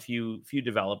a few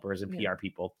developers and PR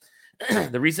people,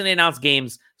 the reason they announce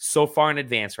games so far in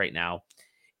advance right now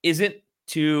isn't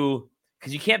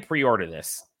because you can't pre-order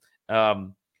this.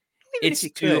 It's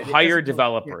to hire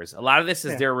developers. A lot of this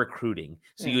is their recruiting.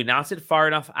 So you announce it far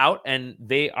enough out, and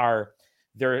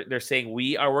they're saying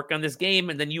we are working on this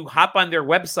game, and then you hop on their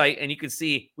website and you can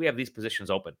see we have these positions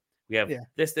open. We have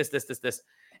this,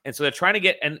 and so they're trying to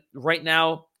get. And right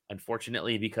now,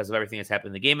 unfortunately, because of everything that's happened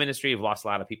in the game industry, we've lost a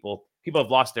lot of people. People have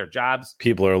lost their jobs.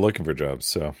 People are looking for jobs.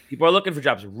 So people are looking for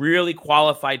jobs. Really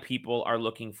qualified people are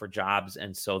looking for jobs,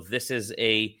 and so this is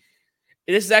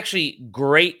actually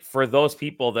great for those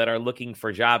people that are looking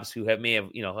for jobs who have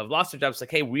lost their jobs.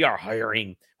 Like, hey, we're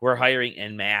hiring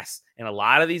en masse, and a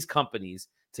lot of these companies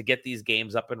to get these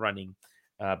games up and running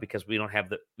because we don't have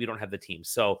the team.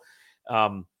 So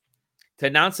to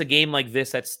announce a game like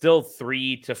this that's still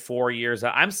 3 to 4 years,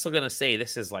 I'm still going to say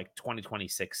this is like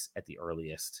 2026 at the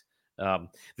earliest.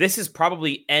 This is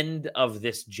probably end of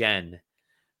this gen.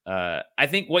 I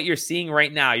think what you're seeing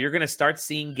right now, you're going to start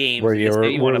seeing games. We're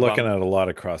looking at a lot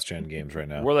of cross-gen games right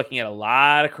now. We're looking at a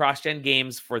lot of cross-gen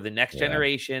games for the next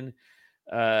generation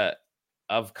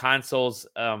of consoles,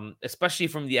 especially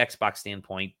from the Xbox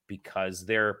standpoint, because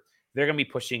they're going to be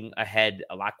pushing ahead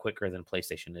a lot quicker than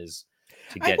PlayStation is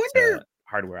to get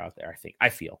hardware out there. I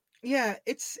feel. Yeah,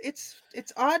 it's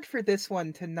odd for this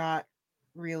one to not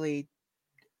really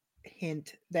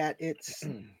hint that it's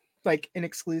like an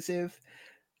exclusive.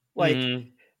 Like,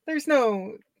 there's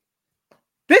no.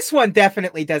 This one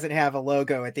definitely doesn't have a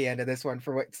logo at the end of this one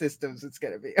for what systems it's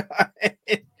going to be on.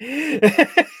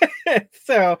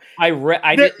 So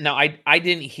I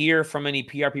didn't hear from any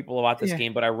PR people about this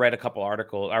game, but I read a couple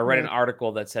articles. I read an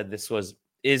article that said this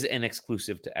is an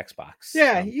exclusive to Xbox.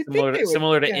 Yeah,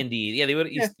 similar to Indie. Yeah, they would.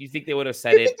 You think they would have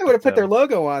said it? They would have put their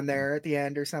logo on there at the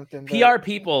end or something. PR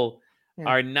people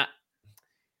are not.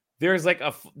 There's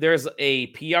a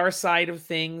PR side of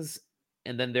things,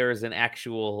 and then there's an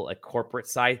actual corporate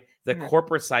side. The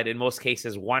corporate side, in most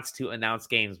cases, wants to announce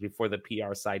games before the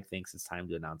PR side thinks it's time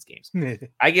to announce games.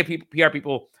 I give PR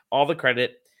people all the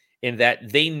credit in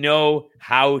that they know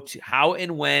how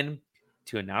and when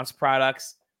to announce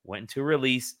products, when to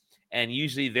release, and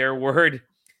usually their word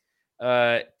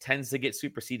tends to get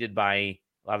superseded by a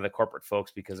lot of the corporate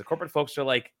folks, because the corporate folks are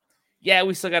like, yeah,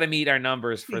 we still got to meet our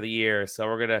numbers for the year, so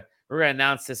we're gonna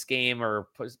announce this game or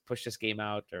push this game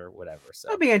out or whatever.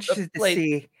 So I'll be interested to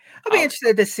see. I'll be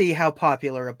interested to see how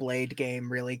popular a Blade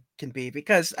game really can be,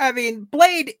 because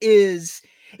Blade is,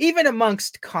 even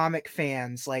amongst comic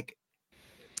fans, like,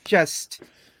 just.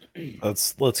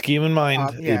 Let's keep in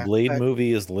mind a Blade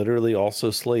movie is literally also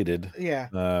slated. Yeah.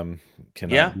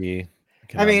 Cannot be.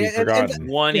 Be forgotten.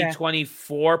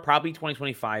 2024, probably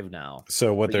 2025 now.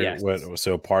 So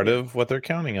part of what they're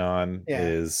counting on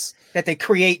is that they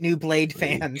create new Blade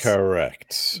fans.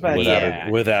 Correct. But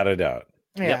without a doubt.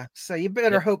 Yeah. Yep. So you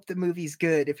better hope the movie's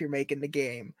good if you're making the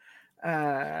game.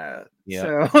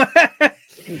 So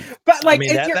but like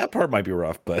that part might be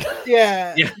rough, but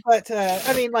but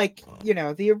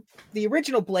the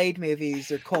original Blade movies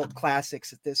are cult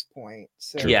classics at this point.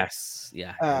 So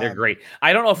they're great.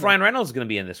 I don't know if Ryan Reynolds is going to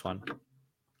be in this one.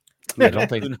 I don't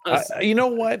think. You know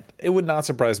what? It would not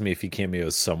surprise me if he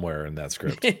cameos somewhere in that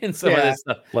script. In some of this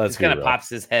stuff, just kind of pops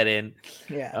his head in.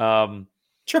 Yeah.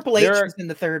 Triple H was in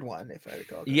the third one, if I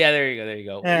recall. Yeah, there you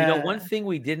go. You know, one thing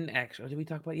we didn't actually did we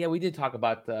talk about? Yeah, we did talk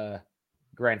about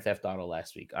Grand Theft Auto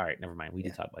last week. All right, never mind. We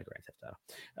did talk about Grand Theft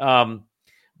Auto.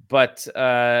 But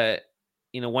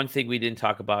you know, one thing we didn't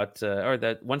talk about, or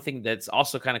that one thing that's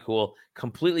also kind of cool,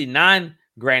 completely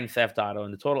non-Grand Theft Auto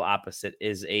and the total opposite,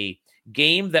 is a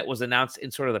game that was announced in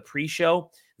sort of the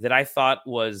pre-show that I thought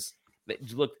looked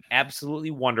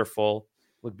absolutely wonderful,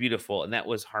 looked beautiful, and that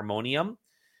was Harmonium.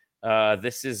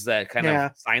 This is that kind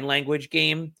of sign language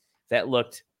game that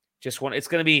looked just one. It's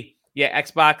going to be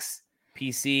Xbox,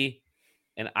 PC,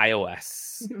 and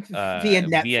iOS via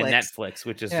Netflix,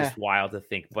 which is just wild to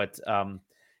think. But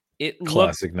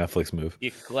classic Netflix move.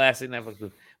 Classic Netflix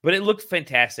move. But it looked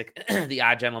fantastic. The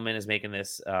Odd Gentleman is making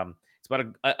this. It's about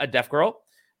a deaf girl,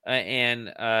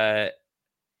 and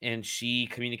she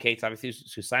communicates obviously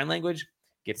through sign language.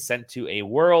 Gets sent to a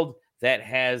world that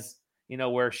has, you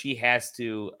know, where she has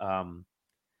to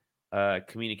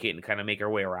communicate and kind of make her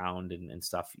way around and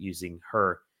stuff using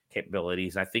her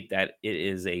capabilities. I think that it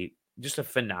is just a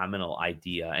phenomenal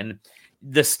idea. And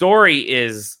the story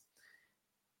is,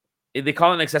 they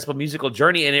call it an accessible musical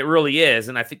journey, and it really is.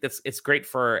 And I think it's great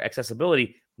for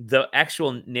accessibility. The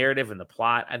actual narrative and the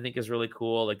plot, I think, is really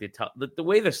cool. Like the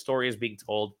way the story is being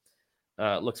told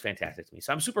looks fantastic to me.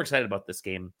 So I'm super excited about this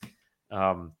game.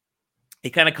 It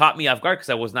kind of caught me off guard because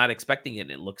I was not expecting it.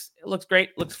 It looks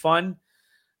great, looks fun,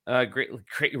 great,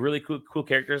 really cool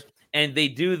characters, and they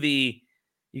do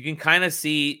you can kind of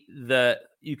see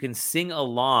you can sing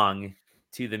along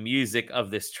to the music of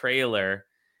this trailer.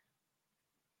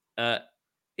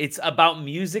 It's about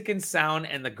music and sound,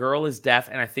 and the girl is deaf,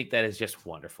 and I think that is just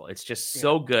wonderful. It's just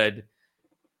so good.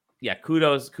 Yeah,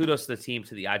 kudos to the team,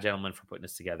 to the Odd Gentleman for putting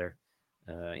this together.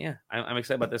 I'm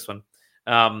excited about this one.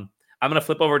 I'm going to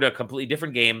flip over to a completely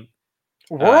different game.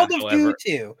 World of Goo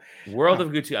 2. World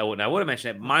of Goo 2. I would have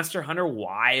mentioned it. Monster Hunter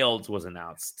Wilds was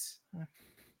announced.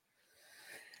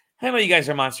 How many of you guys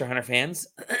are Monster Hunter fans?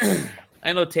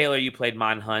 I know, Taylor, you played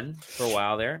Mon Hun for a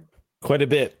while there. Quite a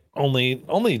bit. Only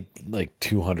like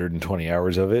 220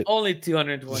 hours of it. Only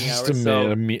 220 hours. Just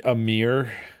a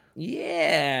mere.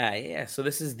 Yeah. So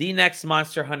this is the next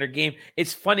Monster Hunter game.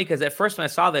 It's funny because at first when I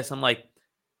saw this, I'm like,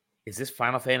 is this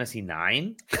Final Fantasy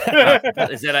 9?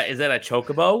 Is that a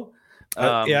Chocobo?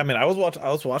 I mean, I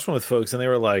was watching with folks, and they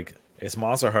were like, "It's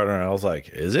Monster Hunter," and I was like,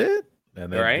 "Is it?"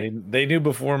 And they knew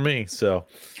before me. So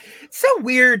it's so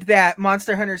weird that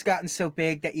Monster Hunter's gotten so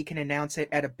big that you can announce it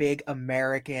at a big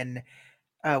American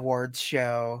awards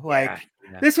show. Like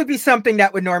this would be something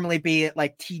that would normally be at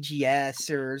like TGS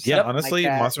or something. Yeah, honestly,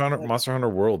 like that. Monster Hunter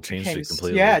World changed it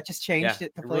completely. Yeah, it just changed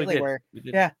it completely. Really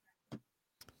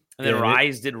and then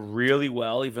Rise did really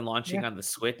well, even launching on the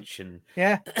Switch and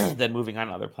then moving on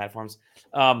to other platforms.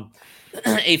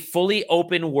 A fully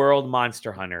open world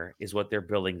Monster Hunter is what they're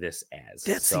billing this as.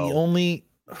 That's the only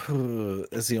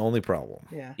problem.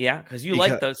 Yeah, because you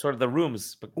like the sort of the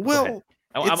rooms. But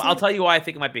I'll tell you why I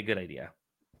think it might be a good idea.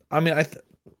 I mean, I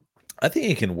think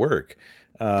it can work.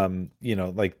 You know,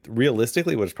 like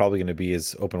realistically, what it's probably going to be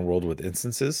is open world with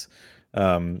instances. You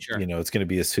know, it's going to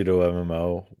be a pseudo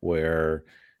MMO where,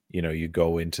 you know, you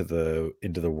go into the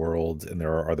world and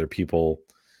there are other people,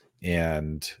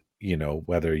 and, you know,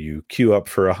 whether you queue up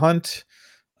for a hunt,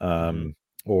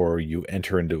 or you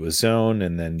enter into a zone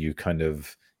and then you kind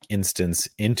of instance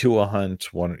into a hunt,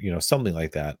 you know, something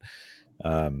like that.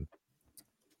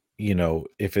 You know,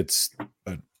 if it's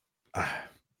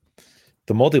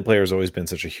the multiplayer has always been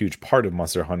such a huge part of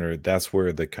Monster Hunter. That's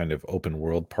where the kind of open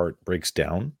world part breaks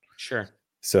down. Sure.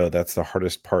 So that's the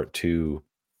hardest part to,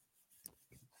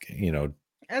 you know,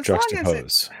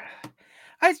 juxtapose.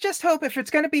 I just hope if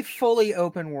it's going to be fully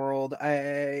open world,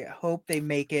 I hope they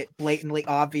make it blatantly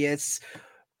obvious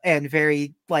and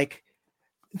very like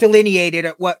delineated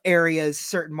at what areas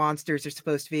certain monsters are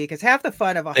supposed to be, because half the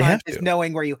fun of a hunt is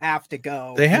knowing where you have to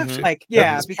go. They have to, like,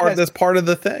 that's part of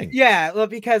the thing. Yeah, well,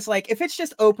 because like if it's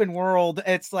just open world,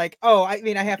 it's like, oh, I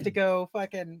mean, I have to go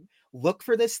fucking look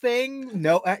for this thing.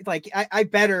 No, like I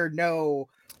better know.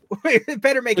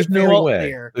 Better make There's it no way.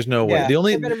 clear. There's no way. The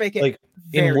only better make it like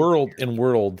in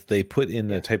world they put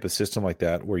in a type of system like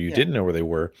that where you didn't know where they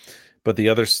were, but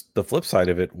the flip side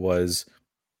of it was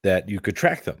that you could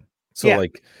track them. So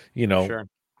like, you know,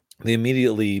 they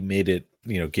immediately made it,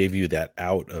 you know, gave you that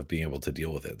out of being able to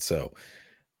deal with it. So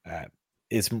I'm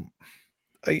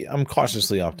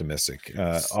cautiously optimistic.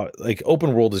 Like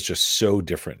open world is just so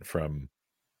different from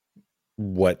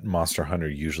what Monster Hunter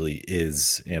usually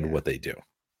is and what they do.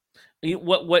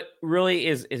 What really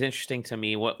is interesting to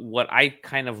me, what I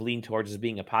kind of lean towards as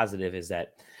being a positive is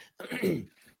that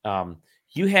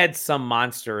you had some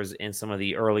monsters in some of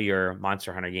the earlier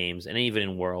Monster Hunter games, and even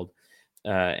in World,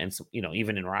 and so,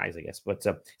 even in Rise, I guess. But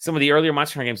some of the earlier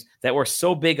Monster Hunter games that were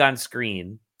so big on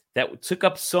screen that took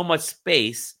up so much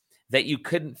space that you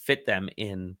couldn't fit them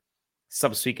in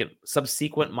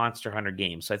subsequent Monster Hunter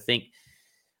games. So I think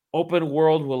open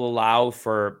world will allow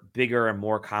for bigger and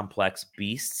more complex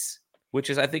beasts, which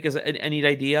I think is a neat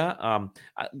idea.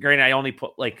 Granted, I only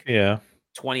put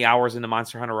 20 hours into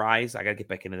Monster Hunter Rise. I got to get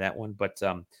back into that one, but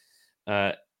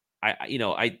I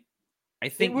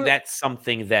think that's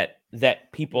something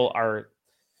that people are.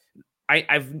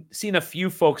 I've seen a few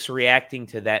folks reacting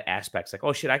to that aspect. It's like,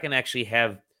 oh shit, I can actually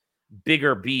have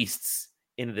bigger beasts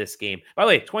in this game. By the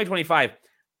way, 2025.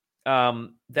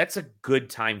 That's a good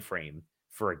time frame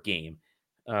for a game.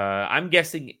 I'm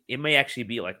guessing it may actually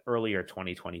be like earlier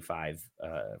 2025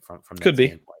 from that Could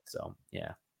standpoint. Be. So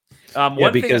yeah.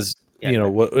 Because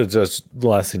what just the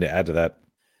last thing to add to that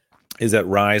is that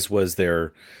Rise was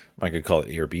their, I could call it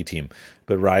A or B team,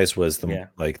 but Rise was the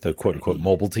the quote unquote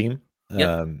mobile team.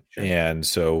 Sure. And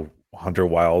so Hunter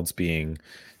Wilds being,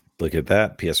 look at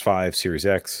that, PS5, Series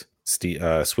X,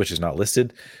 Switch is not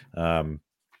listed.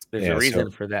 There's a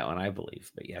reason for that one, I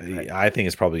believe. But I think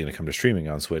it's probably going to come to streaming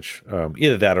on Switch.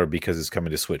 Either that or because it's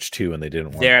coming to Switch 2 and they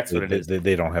didn't want. That's what it is.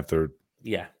 They don't have the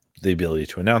ability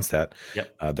to announce that.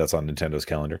 Yep. That's on Nintendo's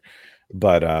calendar.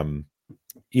 But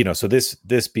so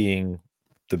this being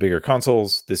the bigger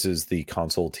consoles, this is the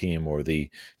console team or the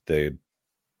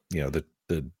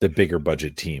bigger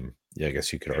budget team. Yeah, I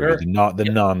guess you could argue the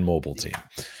non-mobile team.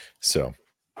 So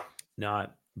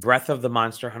not Breath of the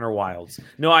Monster Hunter Wilds.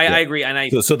 No, I agree,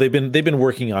 and so they've been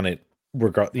working on it,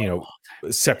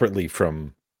 separately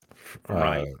from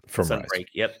Sunbreak.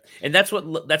 Yep, and that's what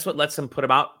lets them put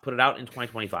it out in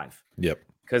 2025. Yep,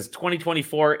 because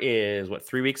 2024 is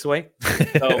 3 weeks away.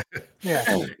 So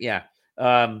yeah.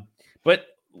 But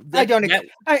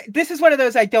this is one of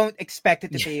those I don't expect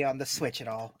it to be on the Switch at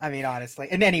all. I mean, honestly.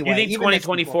 And anyway, you think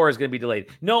 2024 is going to be delayed?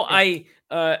 No,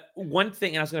 one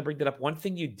thing, and I was going to bring that up. One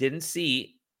thing you didn't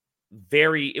see,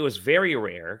 it was very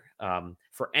rare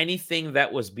for anything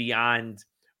that was beyond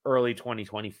early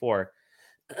 2024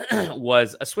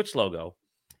 was a Switch logo.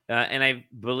 And I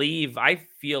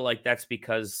feel like that's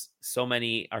because so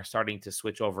many are starting to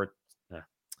switch over,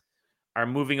 are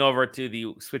moving over to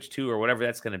the Switch 2 or whatever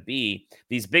that's going to be.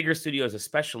 These bigger studios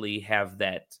especially have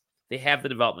that. They have the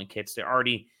development kits. They're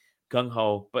already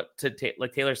gung-ho. But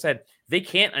like Taylor said, they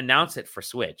can't announce it for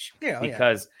Switch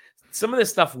because some of this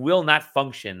stuff will not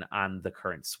function on the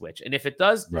current Switch. And if it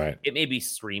does, it may be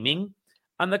streaming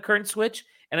on the current Switch.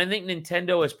 And I think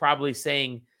Nintendo is probably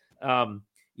saying,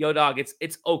 yo, dog,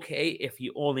 it's okay if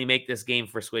you only make this game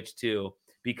for Switch 2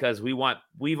 because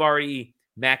we've already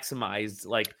maximized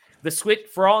the Switch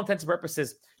for all intents and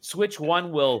purposes. Switch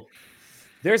 1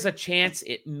 there's a chance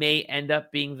it may end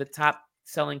up being the top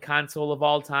selling console of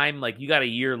all time. You got a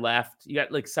year left, you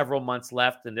got several months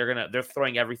left, and they're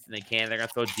throwing everything they can. They're gonna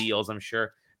throw deals, I'm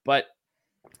sure. But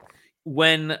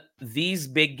when these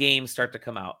big games start to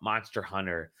come out, Monster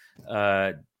Hunter,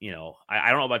 I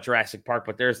don't know about Jurassic Park,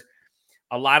 but there's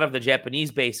a lot of the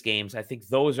Japanese-based games. I think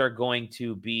those are going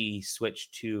to be Switch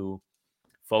 2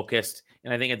 focused,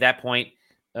 and I think at that point,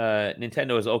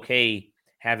 Nintendo is okay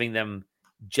having them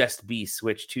just be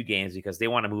Switch 2 games because they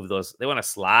want to move those. They want to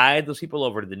slide those people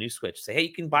over to the new Switch. Say, hey,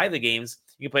 you can buy the games.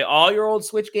 You can play all your old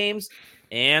Switch games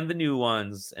and the new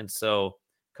ones. And so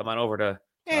come on over to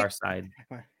our side.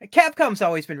 Capcom's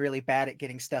always been really bad at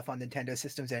getting stuff on Nintendo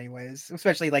systems anyways,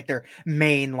 especially their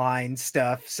mainline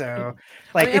stuff. So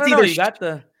it's either you got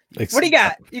the... What do you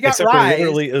got? You got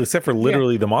Rise. Except for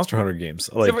literally the Monster Hunter games.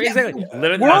 Exactly.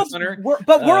 Monster Hunter.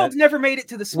 But Worlds never made it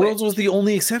to the Switch. Worlds was the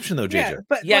only exception, though, JJ.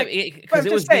 Because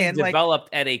it was being developed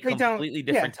at a completely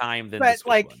different time than the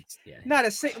Switch ones. Not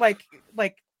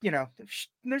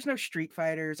there's no Street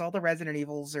Fighters. All the Resident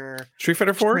Evils are Street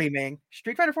Fighter 4 streaming.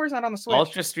 Street Fighter 4 is not on the Switch.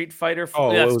 Ultra Street Fighter 4.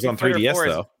 Oh, it was on 3DS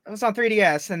though. It was on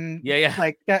 3DS, and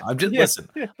that. I'm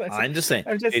just saying,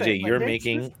 AJ, you're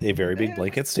making a very big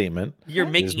blanket statement. You're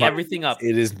making everything up.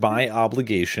 It is my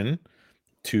obligation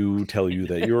to tell you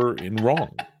that you're wrong.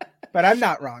 But I'm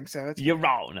not wrong, so you're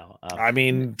wrong. No, I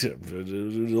mean,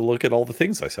 look at all the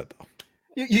things I said though.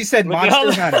 You said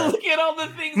Monster Hunter. Look at all the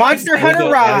things. Monster Hunter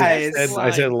Rise. I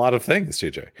said a lot of things,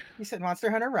 JJ. You said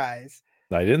Monster Hunter Rise.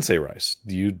 I didn't say Rise.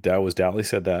 That was Dally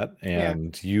said that,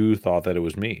 and you thought that it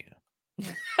was me.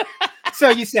 So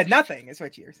you said nothing, is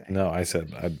what you were saying. No, I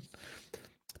said.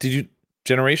 Did you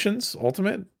Generations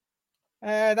Ultimate?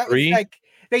 That 3? was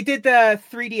They did the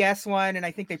 3DS one, and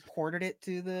I think they ported it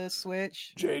to the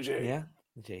Switch. JJ. Yeah.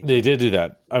 JJ. They did do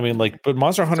that. I mean, like, but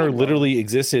Monster Hunter literally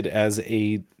existed as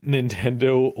a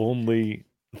Nintendo only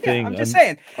thing. Yeah, I'm just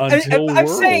saying. Until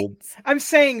I'm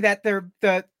saying that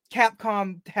the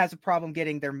Capcom has a problem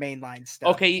getting their mainline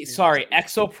stuff. Okay, sorry.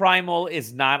 Exoprimal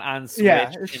is not on Switch.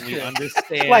 Yeah, and we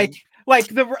understand.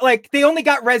 like they only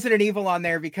got Resident Evil on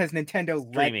there because Nintendo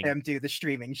Streaming. let them do the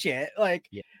streaming shit. Like,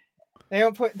 yeah. They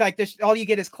don't put like this. All you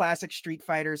get is classic Street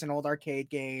Fighters and old arcade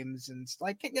games, and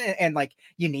like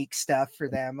unique stuff for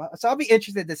them. So I'll be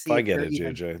interested to see. I get it,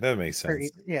 JJ. That makes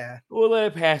sense. Yeah, we'll let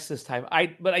it pass this time.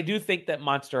 But I do think that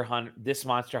this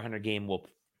Monster Hunter game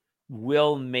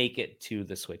will make it to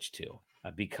the Switch too,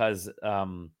 because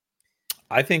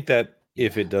I think that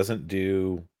if it doesn't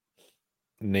do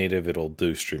native, it'll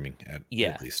do streaming at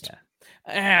least.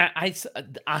 Yeah.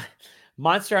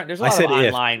 Monster Hunter. There's a lot of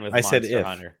online with Monster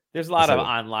Hunter. There's a lot of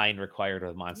online required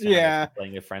with Monster Hunter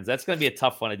playing with friends. That's going to be a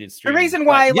tough one to do. The reason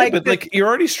why, you're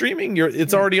already streaming.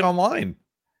 It's already online.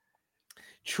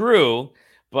 True,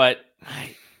 but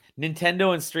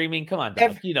Nintendo and streaming. Come on,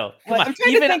 Doug. Come on.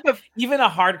 Even a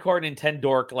hardcore Nintendo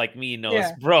dork like me knows,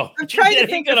 bro. I'm trying to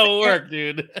think gonna work,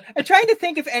 dude. I'm trying to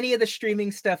think if any of the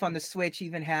streaming stuff on the Switch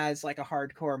even has like a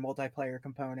hardcore multiplayer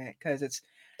component, because it's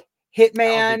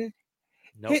Hitman.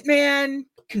 Nope. Hitman,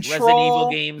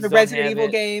 Control, Resident Evil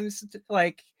games,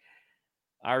 like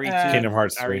RE2, Kingdom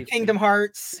Hearts 3. Kingdom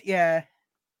Hearts, yeah.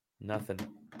 Nothing.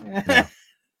 No.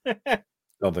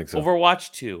 Don't think so.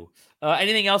 Overwatch 2.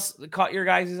 Anything else that caught your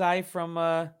guys' eye from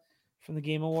the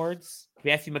Game Awards?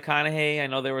 Matthew McConaughey. I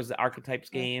know there was the Archetypes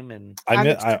game, and I'm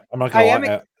not gonna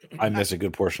lie. I missed a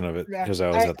good portion of it because I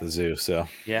was at the zoo. So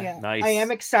yeah, nice. I am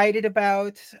excited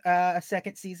about a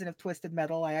second season of Twisted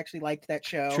Metal. I actually liked that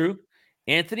show. True.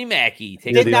 Anthony Mackie.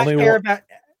 Did not care about.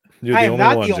 I am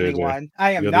not the only one.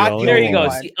 I am not the only one. There you go.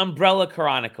 See, Umbrella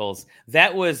Chronicles.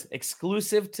 That was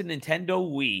exclusive to Nintendo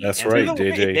Wii. That's right,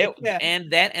 JJ.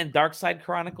 And Dark Side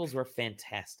Chronicles were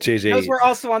fantastic. JJ. Those were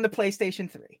also on the PlayStation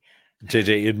 3.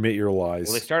 JJ, admit your lies.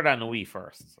 Well, they started on the Wii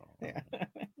first. So. Yeah.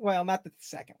 Well, not the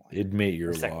second one. Admit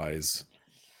your lies.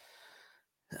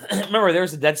 Remember, there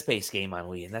was a Dead Space game on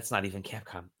Wii, and that's not even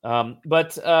Capcom.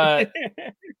 But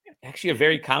actually, a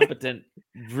very competent,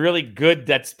 really good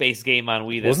Dead Space game on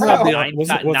Wii. Wasn't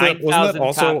that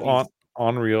also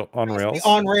on Rails?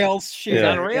 On Rails, shit.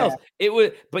 Yeah. On Rails. Yeah. It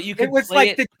was, but you could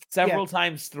play it several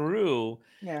times through.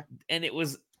 Yeah, and it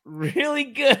was really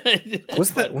good.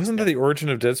 Wasn't that the origin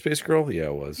of Dead Space Girl? Yeah,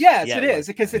 it was. Yes, it is,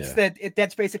 because it's the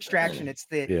Dead Space Extraction. It's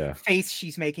the face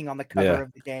she's making on the cover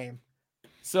of the game.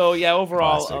 So yeah,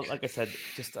 overall, like I said,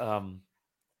 just and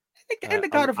the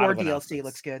God of War DLC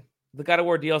looks good. The God of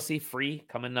War DLC free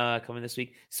coming this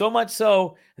week. So much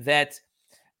so that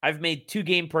I've made 2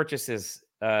 game purchases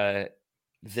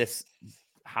this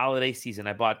holiday season.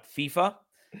 I bought FIFA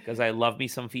because I love me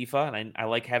some FIFA, and I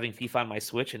like having FIFA on my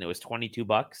Switch, and it was $22.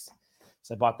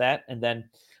 So I bought that, and then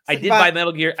I did buy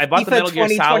Metal Gear. I bought the Metal Gear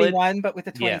Solid, but with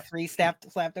the 23 slapped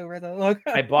over the logo.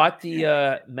 I bought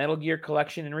the Metal Gear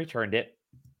collection and returned it,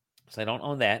 so I don't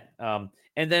own that. And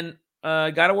then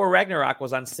God of War Ragnarok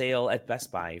was on sale at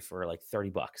Best Buy for like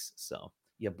 $30. So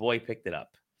your boy picked it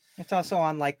up. It's also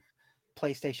on like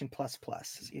PlayStation Plus.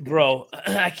 Bro,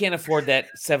 I can't afford that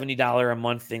 $70 a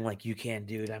month thing like you can,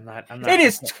 dude. I'm not. It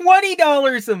is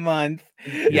 $20 a month.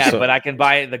 Yeah, but I can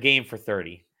buy the game for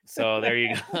 $30. So there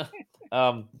you go.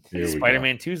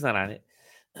 Spider-Man 2's not on it.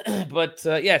 But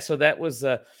yeah, so that was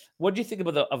what do you think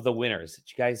of the winners? Did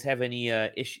you guys have any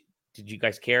issue? Did you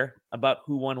guys care about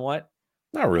who won what?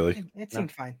 Not really. It seemed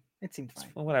fine.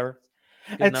 Well, whatever.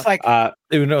 Good enough. Like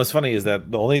what's funny is that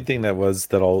the only thing that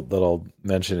I'll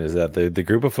mention is that the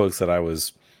group of folks that I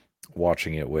was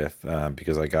watching it with,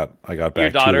 because I got back your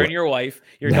daughter and your wife.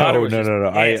 Your daughter was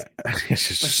no.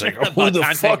 She's just like, who the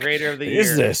fuck creator of the is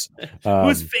year. This?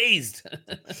 Who's phased?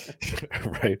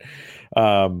 Right.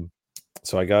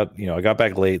 So I got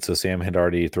back late, so Sam had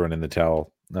already thrown in the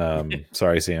towel.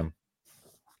 Sorry, Sam.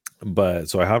 But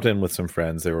so I hopped in with some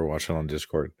friends. They were watching on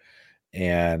Discord,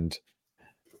 and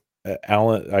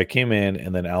I came in,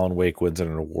 and then Alan Wake wins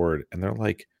an award, and they're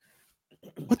like,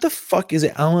 "What the fuck is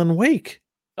Alan Wake?"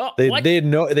 Oh, they had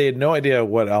no idea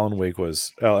what Alan Wake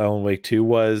was. Alan Wake 2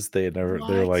 was. They had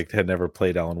never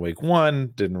played Alan Wake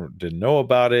 1. Didn't know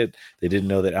about it. They didn't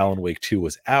know that Alan Wake 2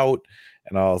 was out,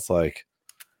 and I was like,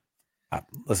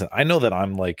 "Listen, I know that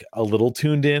I'm like a little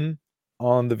tuned in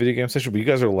on the video game section, but you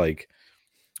guys are like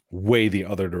way the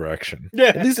other direction."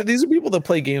 Yeah, and these are people that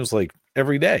play games like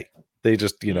every day. They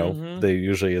just they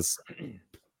usually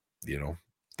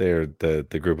they're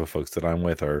the group of folks that I'm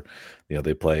with are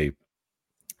they play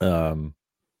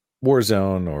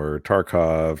Warzone or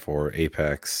Tarkov or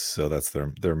Apex. So that's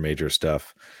their major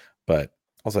stuff. But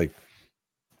I was like,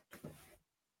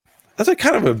 that's like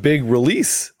kind of a big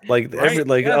release. Like a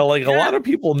lot of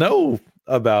people know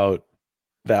about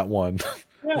that one.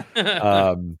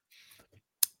 Yeah.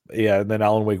 Yeah, and then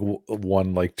Alan Wake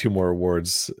won like 2 more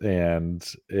awards, and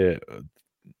the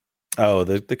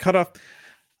cutoff.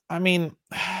 I mean,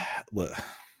 well,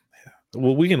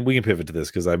 we can pivot to this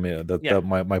because I mean that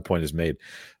my point is made,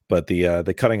 but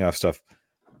the cutting off stuff,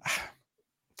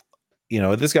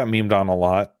 this got memed on a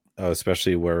lot,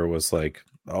 especially where it was like,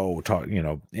 oh, talk,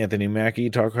 Anthony Mackie,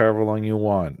 talk however long you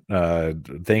want,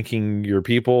 thanking your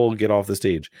people, get off the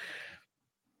stage.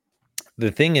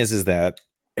 The thing is that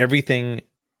everything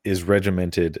is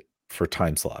regimented for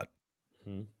time slot.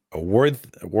 Mm-hmm. Award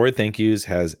thank yous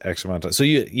has X amount of time. So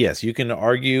you can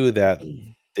argue that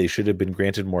they should have been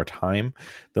granted more time.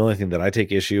 The only thing that I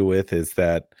take issue with is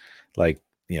that,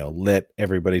 let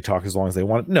everybody talk as long as they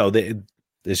want. No,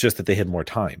 it's just that they had more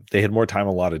time. They had more time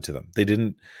allotted to them. They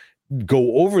didn't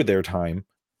go over their time.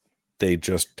 They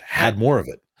just had more of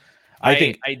it.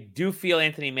 I do feel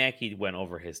Anthony Mackie went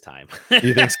over his time.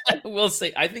 You think so? We'll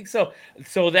see. I think so.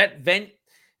 So that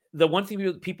the one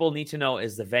thing people need to know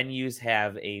is the venues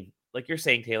have like you're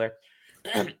saying, Taylor,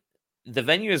 the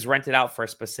venue is rented out for a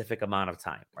specific amount of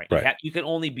time, right? Right. You can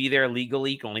only be there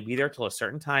legally. You can only be there till a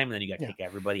certain time, and then you got to kick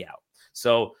everybody out.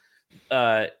 So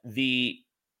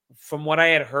from what I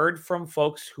had heard from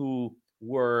folks who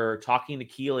were talking to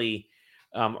Keeley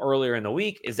earlier in the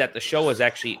week, is that the show was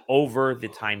actually over the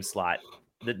time slot,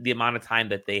 the amount of time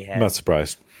that they had. I'm not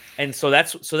surprised. And so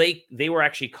they were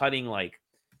actually cutting like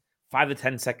 5 to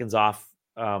 10 seconds off,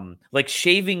 like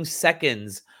shaving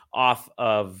seconds off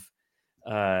of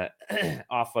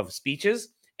speeches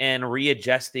and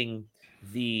readjusting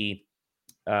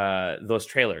those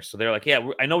trailers. So they're like, yeah,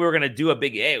 I know we were gonna do a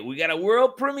big, we got a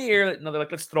world premiere. No, they're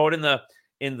like, let's throw it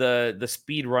in the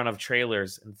speed run of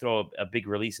trailers and throw a big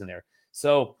release in there.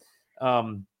 So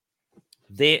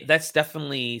that's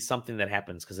definitely something that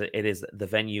happens because it is the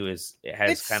venue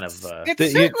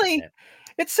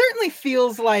it certainly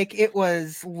feels like it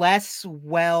was less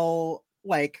well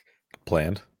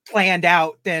planned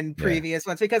out than previous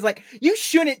ones, because like you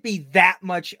shouldn't be that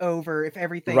much over if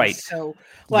everything's right. So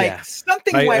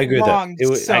something went wrong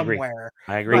somewhere.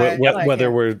 I agree.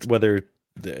 Whether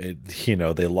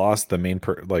they lost the main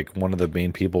one of the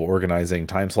main people organizing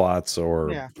time slots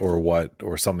or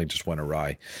something just went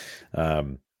awry.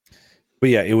 But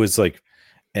yeah, it was like,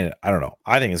 and I don't know.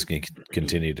 I think it's going to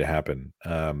continue to happen.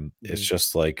 It's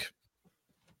just like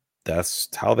that's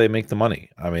how they make the money.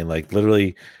 I mean, like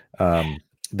literally,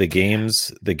 the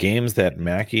games that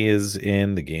Mackie is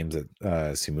in, the games that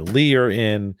Simu Lee are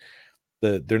in,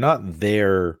 they're not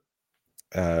there.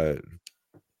 The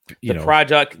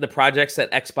projects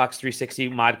that Xbox 360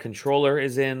 mod controller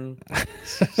is in.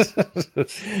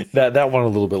 that one a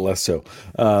little bit less so.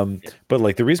 But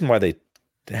like the reason why they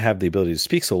have the ability to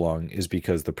speak so long is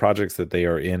because the projects that they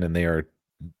are in and they're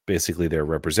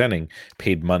representing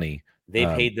paid money. They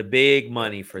paid the big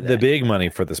money for that. The big money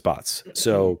for the spots.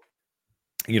 So,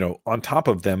 on top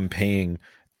of them paying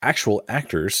actual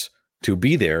actors to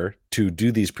be there to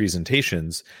do these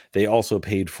presentations, they also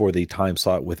paid for the time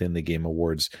slot within the Game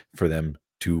Awards for them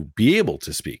to be able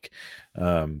to speak.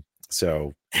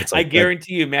 So it's like I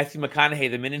guarantee you, Matthew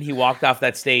McConaughey, the minute he walked off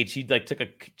that stage, he like took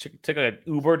a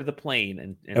Uber to the plane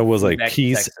and it was like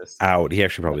peace out. He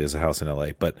actually probably has a house in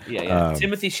LA, but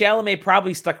Timothée Chalamet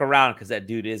probably stuck around because that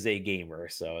dude is a gamer.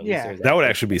 So that would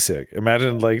actually be sick.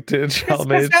 Imagine like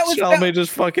Chalamet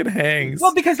just fucking hangs.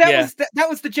 Well, because that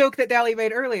was the joke that Dally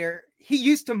made earlier. He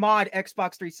used to mod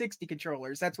Xbox 360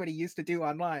 controllers. That's what he used to do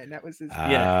online. That was his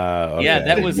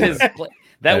that was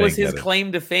his his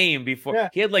claim to fame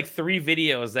before. He had like 3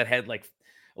 videos that had like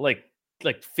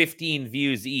 15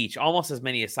 views each, almost as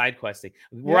many as SideQuesting.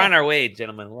 We're on our way,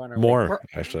 gentlemen. We're on our way.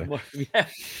 Actually. More,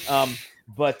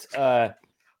 but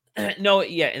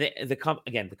the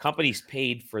company's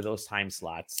paid for those time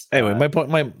slots. Anyway,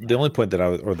 the only point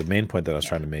the main point that I was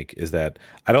trying to make is that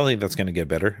I don't think that's going to get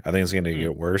better. I think it's going to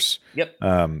get worse. Yep.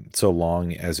 So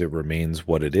long as it remains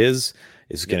what it is,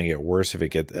 it's going to get worse if it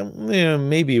gets.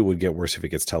 Maybe it would get worse if it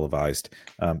gets televised.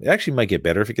 It actually might get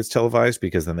better if it gets televised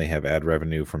because then they have ad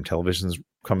revenue from televisions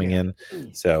coming in.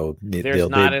 So there's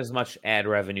not as much ad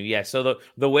revenue. Yeah. So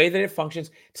the way that it functions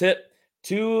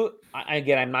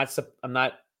again, I'm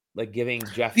not like giving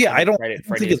Jeff I don't credit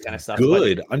for think this kind of stuff.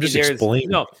 Good. I'm just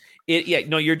explaining.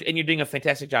 You're doing a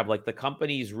fantastic job. Like the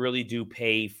companies really do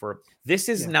pay for this.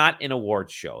 Is not an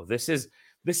award show. This is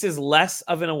less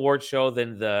of an award show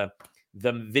than the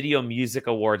the Video Music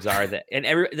Awards are, that and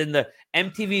then the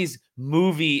MTV's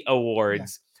Movie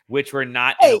Awards, which were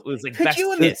not. Hey, it was like Best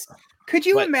Kiss. Could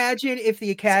you imagine if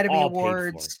the Academy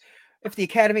Awards,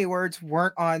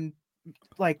 weren't on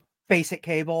like basic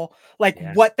cable, like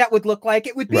what that would look like?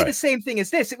 It would be the same thing as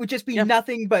this. It would just be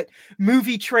nothing but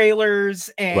movie trailers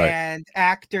and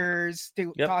actors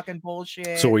talking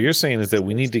bullshit. So what you're saying is that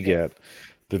we need to get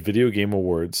the Video Game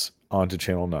Awards onto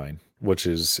Channel 9, which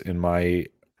is in my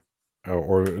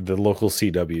or the local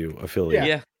CW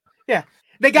affiliate. Yeah.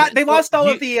 They lost all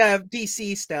of the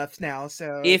DC stuff now.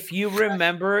 So if you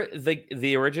remember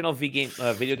the original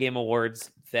Video Game Awards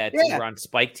that were on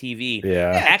Spike TV,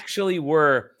 actually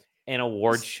were an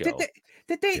award show.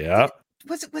 Did they? Yeah.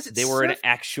 Was it? They were an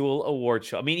actual award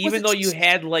show. I mean, even though you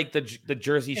had like the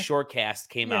Jersey Shorecast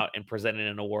came out and presented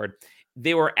an award,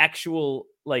 they were actual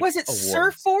like. Was it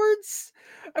awards. surfboards?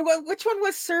 Which one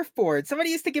was surfboard? Somebody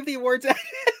used to give the awards.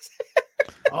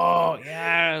 Oh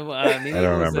yeah, maybe I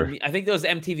don't remember. I think that was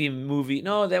MTV Movie.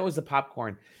 No, that was the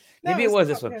popcorn. Maybe it was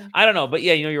this one. I don't know, but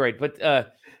yeah, you're right. But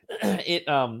it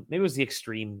maybe it was the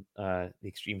ESPN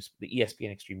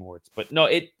Extreme Awards. But no,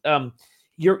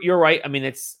 you're right. I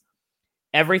mean,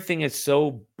 everything is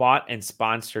so bought and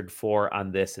sponsored for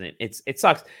on this, and it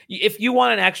sucks. If you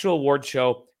want an actual award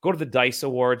show, go to the Dice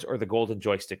Awards or the Golden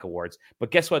Joystick Awards.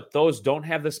 But guess what? Those don't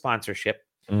have the sponsorship.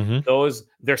 Those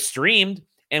they're streamed.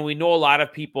 And we know a lot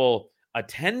of people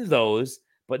attend those,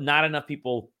 but not enough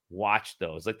people watch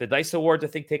those. Like the Dice Awards, I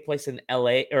think, take place in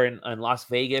LA or in Las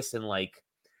Vegas in like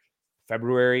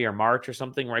February or March or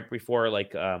something, right before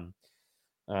like some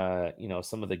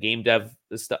of the game dev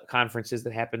conferences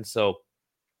that happen. So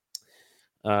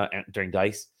during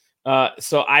Dice.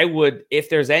 So I would, if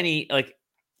there's any, like,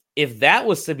 if that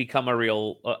was to become a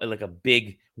real like a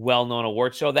big, well-known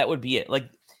award show, that would be it. Like,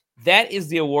 that is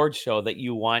the award show that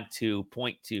you want to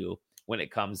point to when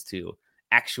it comes to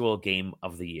actual game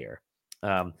of the year.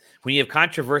 When you have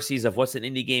controversies of what's an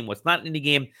indie game, what's not an indie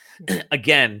game,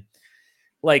 again,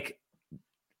 like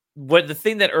the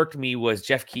thing that irked me was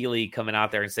Jeff Keighley coming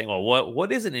out there and saying, well,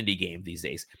 what is an indie game these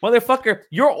days? Motherfucker,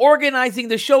 you're organizing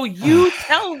the show. You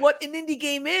tell what an indie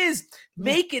game is.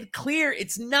 Make it clear.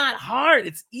 It's not hard.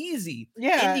 It's easy.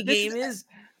 Yeah. Indie game is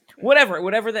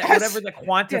whatever the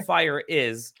quantifier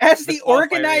is. As the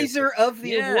organizer of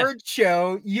the award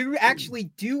show, you actually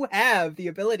do have the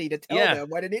ability to tell them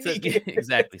what an indie game is.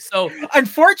 Exactly. So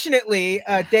unfortunately,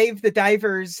 Dave the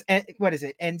Divers, what is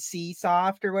it, NC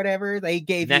Soft or whatever, they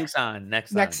gave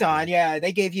Nexon, yeah,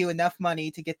 they gave you enough money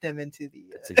to get them into the.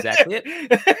 That's exactly it.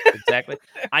 Exactly.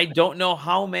 I don't know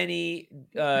how many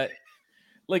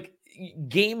like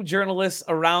game journalists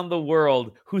around the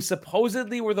world who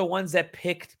supposedly were the ones that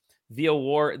picked the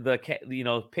award,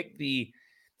 picked the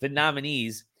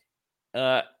nominees.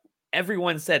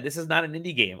 Everyone said this is not an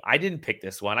indie game. I didn't pick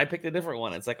this one. I picked a different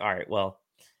one. It's like, all right, well,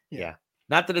 yeah.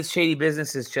 Not that it's shady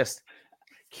business. It's just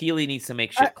Keighley needs to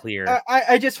make shit clear.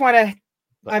 I just want to.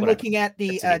 I'm looking at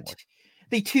the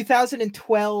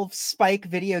 2012 Spike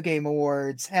Video Game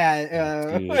Awards.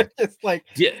 Just like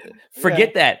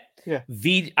forget that. Yeah.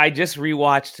 I just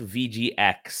rewatched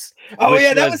VGX. Oh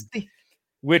yeah, that was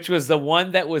which was the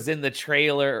one that was in the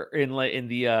trailer in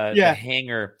the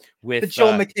hangar with the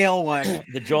Joel McHale one.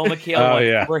 The Joel McHale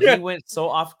one, where he went so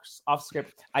off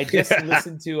script. I just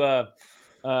listened to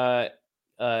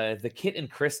the Kit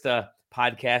and Krista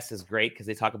podcast is great because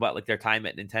they talk about like their time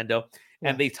at Nintendo,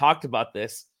 and they talked about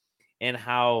this and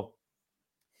how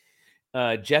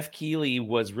Jeff Keighley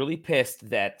was really pissed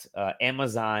that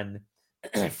Amazon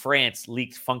France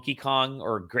leaked Funky Kong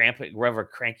or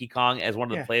Cranky Kong as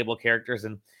one of the playable characters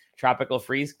in Tropical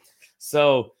Freeze.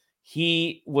 So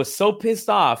he was so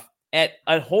pissed off at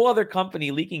a whole other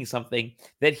company leaking something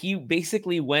that he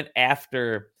basically went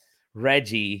after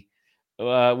Reggie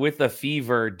with a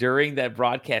fever during that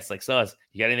broadcast. Like, so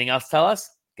you got anything else to tell us?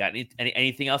 Got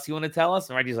anything else you want to tell us?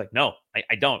 And Reggie's like, no, I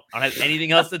don't. I don't have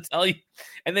anything else to tell you.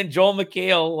 And then Joel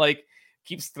McHale like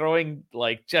keeps throwing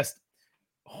like just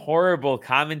horrible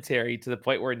commentary to the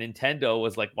point where Nintendo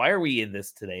was like, why are we in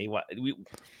this today?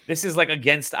 This is like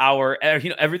against our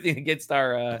everything against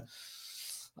our I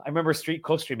remember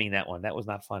co-streaming that one. That was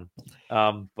not fun.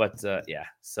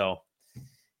 So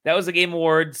that was the Game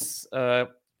Awards.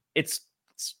 It's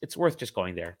worth just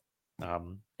going there.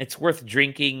 It's worth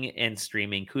drinking and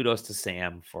streaming. Kudos to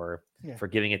Sam for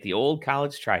giving it the old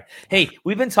college try. Hey,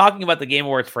 we've been talking about the Game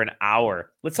Awards for an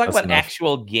hour. Let's talk about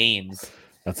actual games.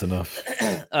 That's enough.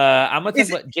 I'm gonna talk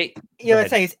about Jay. You know what I'm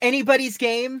saying? Is anybody's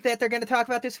game that they're going to talk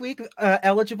about this week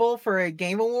eligible for a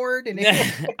game award? And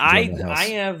I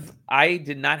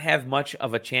did not have much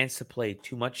of a chance to play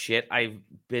too much shit. I've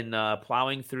been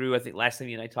plowing through. I think last time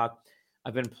you and I talked,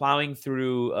 I've been plowing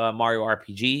through Mario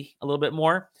RPG a little bit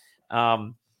more,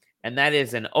 and that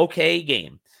is an okay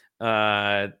game.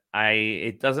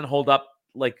 It doesn't hold up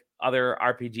like other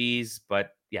RPGs,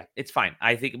 but yeah, it's fine.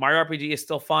 I think Mario RPG is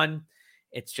still fun.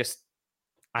 It's just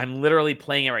I'm literally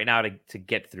playing it right now to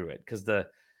get through it because the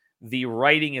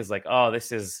writing is like, oh,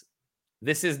 this is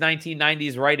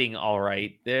 1990s writing, all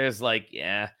right. There's like,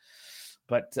 yeah,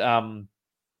 but yeah,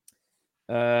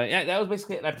 that was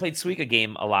basically it. I played Suika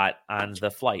game a lot on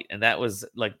the flight, and that was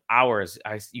like hours.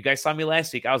 You guys saw me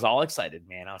last week. I was all excited,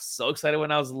 man. I was so excited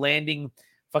when I was landing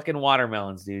fucking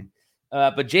watermelons, dude.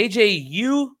 But JJ,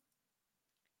 you've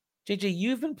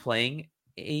been playing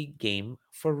a game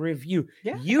for review.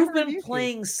 Yeah, you've been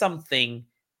playing something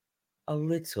a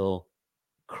little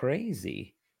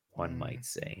crazy, one might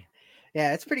say.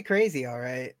 Yeah, it's pretty crazy, all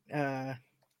right.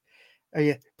 Are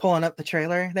you pulling up the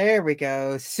trailer? There we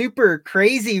go. Super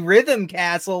Crazy Rhythm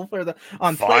Castle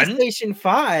on PlayStation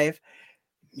 5.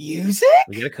 Music?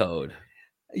 We get a code.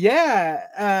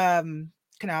 Yeah.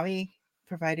 Konami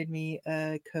provided me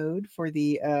a code for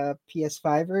the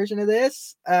PS5 version of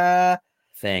this.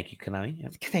 Thank you, Konami.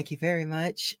 Yep. Thank you very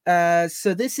much.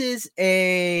 So this is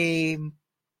a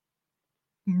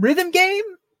rhythm game,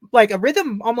 like a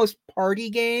rhythm almost party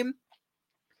game.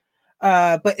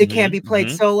 But it can be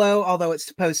played solo, although it's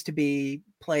supposed to be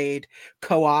played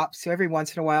co-op. So every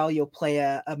once in a while, you'll play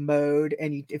a mode,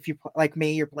 and if you like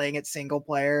me, you're playing it single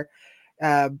player.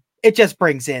 It just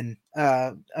brings in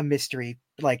a mystery,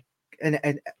 like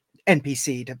an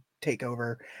NPC to take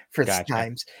over for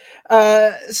times.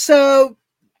 So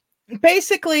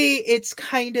basically, it's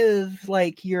kind of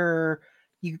like you're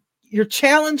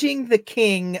challenging the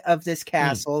king of this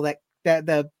castle, that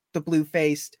the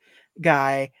blue-faced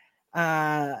guy.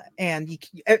 And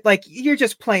you're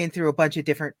just playing through a bunch of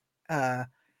different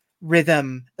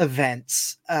rhythm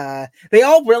events. They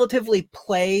all relatively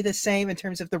play the same in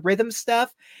terms of the rhythm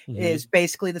stuff is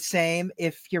basically the same.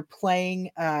 If you're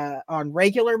playing on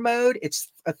regular mode,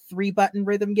 it's a 3-button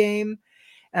rhythm game.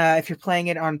 If you're playing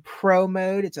it on pro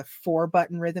mode, it's a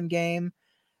 4-button rhythm game.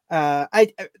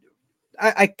 I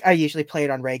usually play it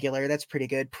on regular. That's pretty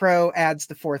good. Pro adds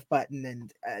the 4th button,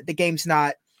 and the game's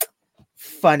not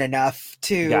fun enough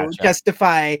to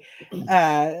justify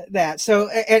that. So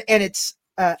and it's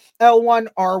L1,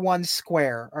 R1,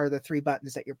 square are the 3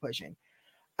 buttons that you're pushing.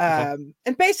 And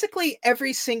basically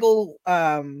every single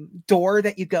door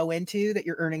that you go into that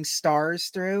you're earning stars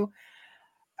through,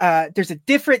 there's a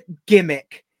different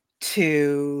gimmick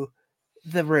to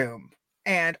the room,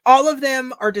 and all of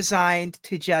them are designed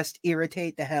to just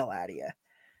irritate the hell out of you.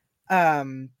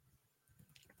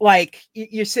 Like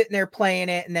you're sitting there playing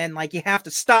it, and then like you have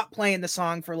to stop playing the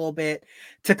song for a little bit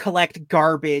to collect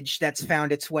garbage that's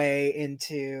found its way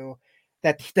into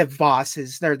that the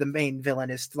bosses, they're the main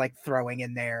villain is like throwing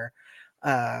in there,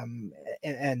 and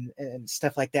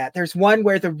stuff like that. There's one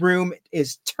where the room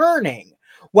is turning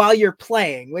while you're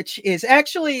playing, which is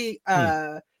actually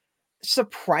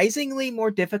surprisingly more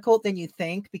difficult than you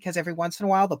think, because every once in a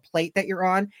while the plate that you're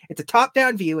on, it's a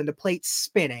top-down view and the plate's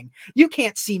spinning. You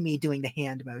can't see me doing the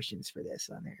hand motions for this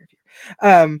on there,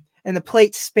 and the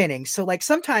plate's spinning, so like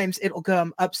sometimes it'll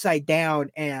come upside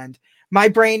down and my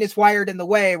brain is wired in the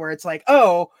way where it's like,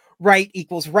 oh, right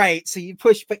equals right, so you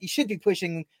push, but you should be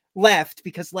pushing left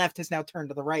because left has now turned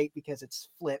to the right because it's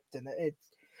flipped, and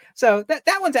it's so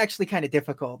that one's actually kind of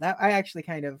difficult. That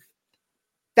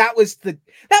was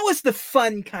the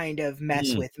fun kind of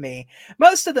mess with me.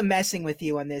 Most of the messing with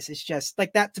you on this is just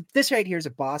like that. This right here is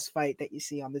a boss fight that you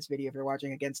see on this video if you're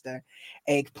watching against an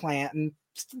eggplant. And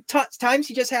times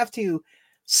you just have to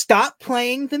stop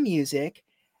playing the music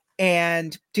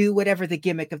and do whatever the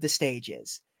gimmick of the stage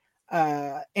is.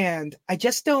 And I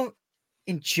just don't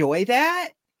enjoy that.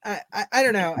 I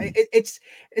don't know. It's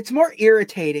more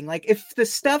irritating. Like if the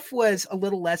stuff was a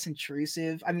little less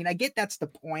intrusive, I mean, I get that's the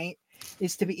point,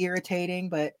 is to be irritating,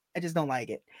 but I just don't like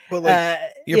it. But like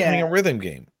you're playing a rhythm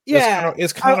game. Yeah,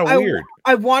 it's kind of weird.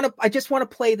 I just want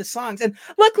to play the songs, and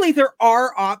luckily there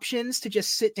are options to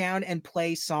just sit down and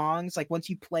play songs. Like once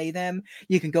you play them,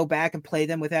 you can go back and play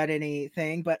them without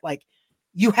anything. But like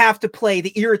you have to play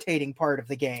the irritating part of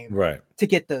the game, right, to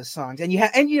get those songs. And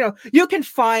you can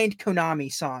find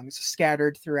Konami songs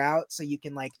scattered throughout, so you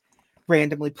can like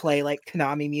randomly play like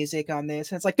Konami music on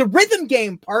this. And it's like the rhythm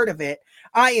game part of it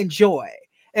I enjoy,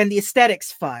 and the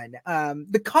aesthetic's fun.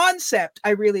 The concept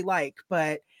I really like,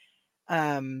 but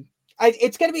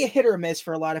it's going to be a hit or a miss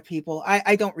for a lot of people.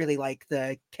 I don't really like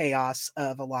the chaos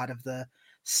of a lot of the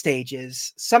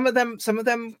stages. Some of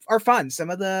them are fun. Some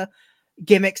of the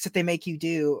gimmicks that they make you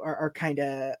do are kind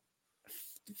of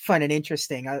fun and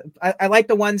interesting. I like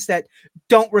the ones that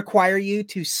don't require you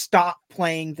to stop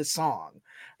playing the song.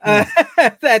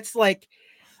 That's like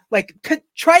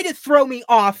try to throw me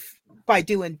off by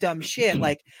doing dumb shit.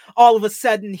 Like all of a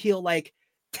sudden he'll like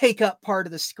take up part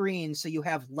of the screen so you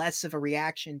have less of a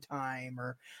reaction time,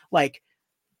 or like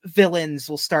villains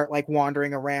will start like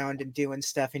wandering around and doing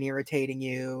stuff and irritating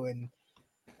you, and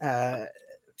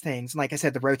things. And like I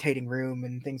said, the rotating room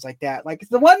and things like that. Like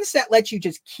the ones that let you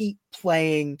just keep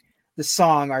playing the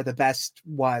song are the best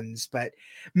ones, but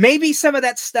maybe some of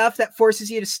that stuff that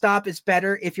forces you to stop is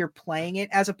better if you're playing it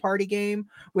as a party game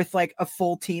with like a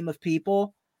full team of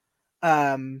people.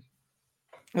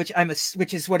 Which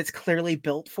is what it's clearly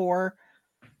built for.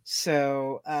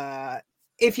 So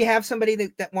if you have somebody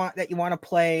that you want to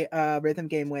play a rhythm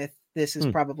game with, this is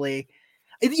probably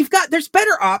there's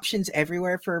better options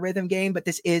everywhere for a rhythm game, but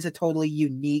this is a totally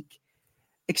unique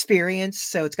experience,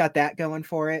 so it's got that going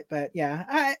for it. But yeah,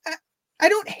 I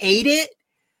don't hate it,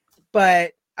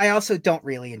 but I also don't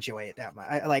really enjoy it that much.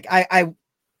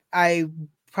 I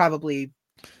probably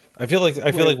I feel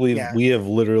like we have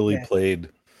literally played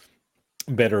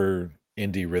better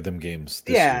indie rhythm games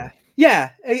this year.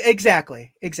 Yeah,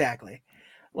 exactly.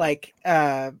 Like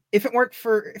if it weren't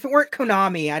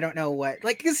Konami, I don't know what.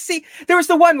 Like, see, there was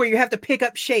the one where you have to pick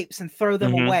up shapes and throw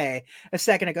them away a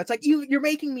second ago. It's like you're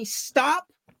making me stop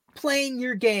playing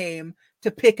your game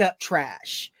to pick up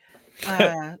trash.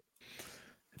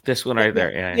 This one right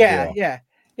there. Yeah.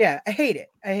 I hate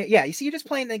it. You see, you're just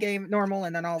playing the game normal,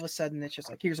 and then all of a sudden it's just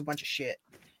like, here's a bunch of shit.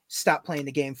 Stop playing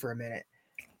the game for a minute.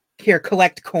 Here,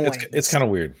 collect coins. It's kind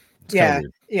of weird. Yeah.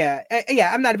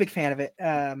 I'm not a big fan of it.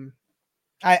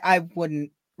 I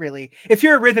wouldn't really. If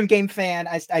you're a rhythm game fan,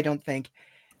 I don't think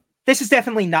this is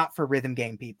definitely not for rhythm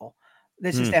game people.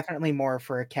 This is definitely more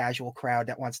for a casual crowd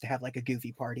that wants to have like a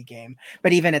goofy party game.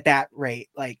 But even at that rate,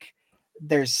 like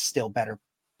there's still better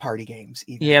party games.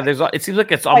 It seems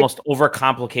like it's almost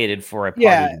overcomplicated for a party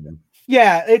game.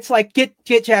 Yeah, it's like get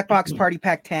Jackbox Party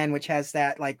Pack 10, which has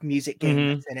that like music game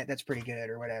that's in it. That's pretty good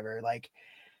or whatever. Like,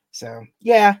 so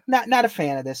yeah, not a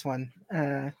fan of this one.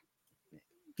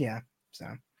 So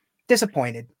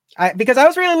disappointed. Because I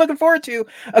was really looking forward to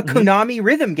a Konami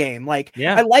rhythm game. Like,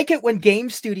 I like it when game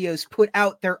studios put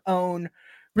out their own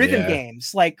rhythm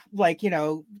games, like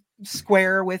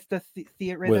Square with the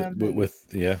Theatrhythm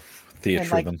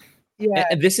Theatrhythm.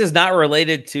 And this is not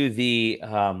related to the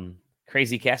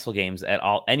Crazy Castle games at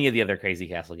all. Any of the other Crazy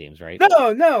Castle games, right?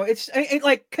 No. It's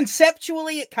like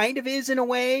conceptually, it kind of is in a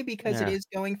way, because it is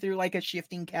going through like a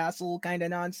shifting castle kind of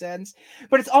nonsense.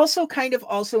 But it's also kind of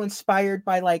inspired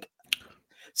by like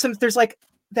there's like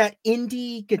that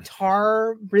indie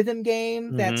guitar rhythm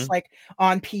game that's like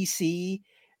on PC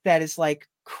that is like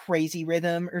Crazy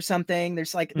Rhythm or something.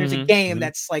 There's a game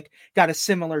that's like got a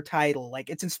similar title. Like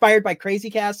it's inspired by Crazy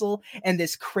Castle and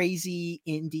this crazy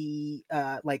indie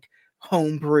like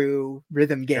homebrew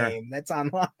rhythm game that's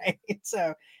online.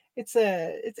 So it's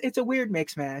a weird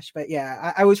mix mash, but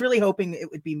yeah, I was really hoping it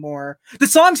would be more. The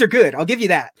songs are good, I'll give you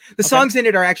that. The songs in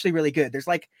it are actually really good. There's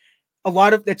like a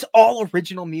lot of it's all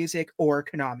original music or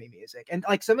Konami music, and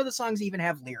like some of the songs even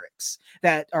have lyrics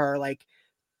that are like,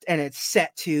 and it's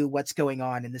set to what's going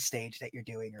on in the stage that you're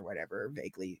doing or whatever,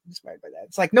 vaguely inspired by that.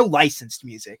 It's like no licensed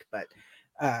music, but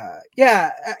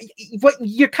what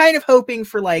you're kind of hoping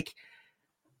for, like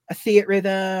a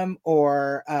Theatrhythm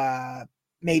or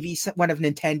maybe one of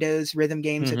Nintendo's rhythm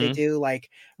games that they do, like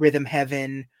Rhythm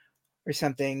Heaven or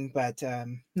something. But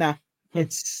no,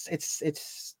 it's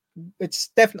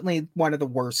definitely one of the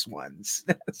worst ones.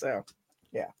 So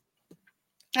yeah.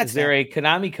 Is there a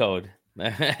Konami code?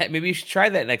 Maybe you should try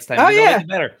that next time. Oh yeah, like it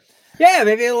better. Yeah,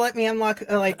 maybe it'll let me unlock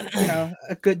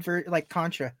a good like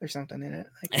Contra or something in it.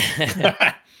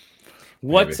 Like,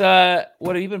 what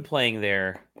have you been playing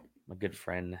there, my good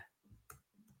friend?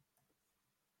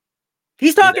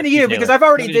 He's talking to you because I've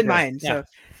already did mine. So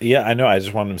yeah, I know. I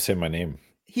just wanted him to say my name.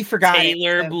 He forgot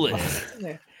Taylor Bliss.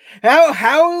 Yeah.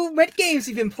 What games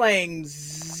have you been playing,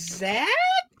 Zach?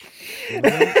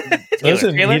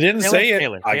 Listen, he didn't say it.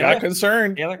 Taylor. I got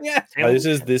concerned. Yeah.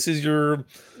 This is your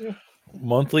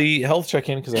monthly health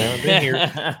check-in because I haven't been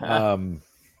here.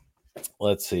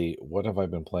 Let's see. What have I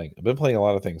been playing? I've been playing a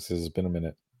lot of things. This has been a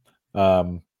minute.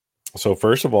 So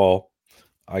first of all,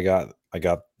 I got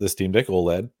the Steam Deck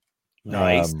OLED.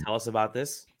 Nice. Tell us about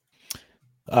this.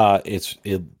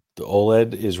 The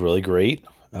OLED is really great.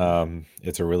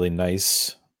 It's a really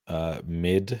nice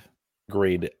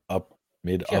mid-grade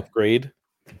upgrade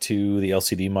to the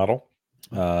LCD model.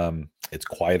 It's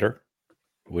quieter,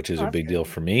 which is a big deal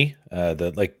for me.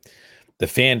 The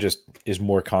fan just is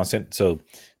more constant. So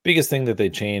biggest thing that they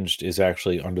changed is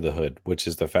actually under the hood, which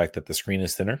is the fact that the screen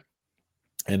is thinner.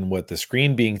 And what the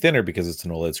screen being thinner, because it's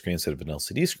an OLED screen instead of an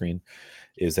LCD screen,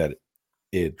 is that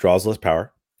it draws less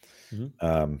power.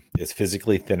 It's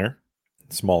physically thinner,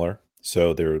 smaller.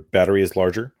 So their battery is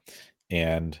larger.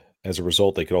 And as a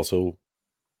result, they could also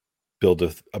build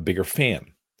a bigger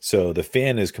fan. So the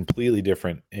fan is completely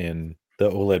different in the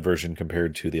OLED version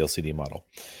compared to the LCD model.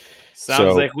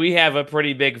 Sounds like we have a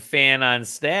pretty big fan on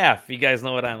staff. You guys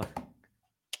know what I'm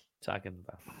talking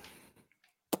about.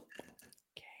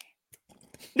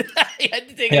 Okay. I had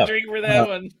to take a drink for that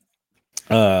one.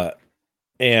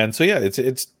 And so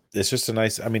it's just a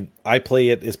nice. I mean, I play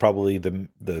it is probably the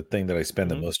thing that I spend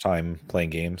the most time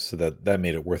playing games. So that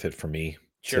made it worth it for me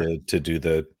to do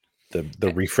the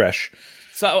refresh.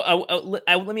 So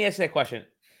let me ask you that question.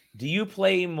 Do you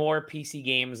play more PC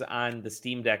games on the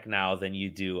Steam Deck now than you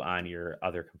do on your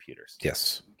other computers?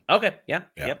 Yes. Okay. Yeah.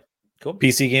 Yep. Cool.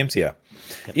 PC games, yeah.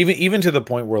 Yep. Even to the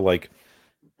point where, like,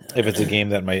 if it's a game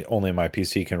that only my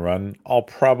PC can run, I'll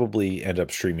probably end up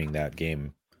streaming that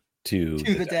game to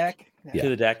the deck. Yeah. To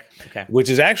the deck. Okay. Which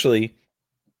is actually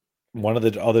one of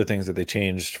the other things that they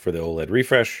changed for the OLED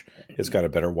refresh. It's got a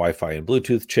better Wi-Fi and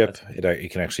Bluetooth chip.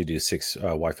 It can actually do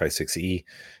Wi-Fi 6E,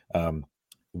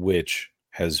 which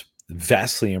has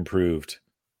vastly improved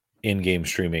in-game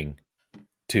streaming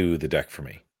to the deck for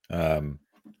me.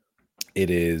 It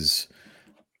is,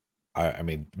 I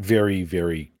mean, very,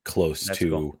 very close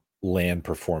to LAN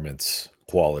performance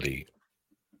quality.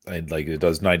 And like it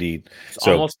does 90. It's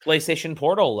almost PlayStation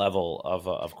Portal level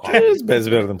of quality. It's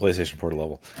better than PlayStation Portal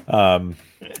level.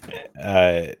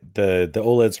 The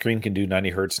OLED screen can do 90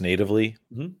 hertz natively,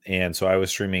 and so I was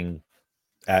streaming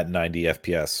at 90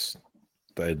 FPS.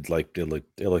 It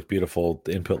looked beautiful.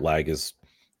 The input lag is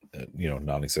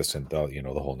non-existent. The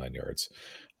whole 9 yards.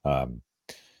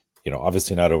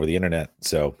 Obviously not over the internet,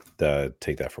 so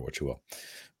take that for what you will.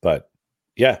 But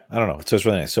yeah, I don't know. So it's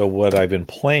really nice. So what I've been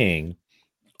playing.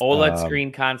 OLED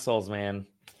screen consoles, man.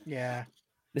 Yeah.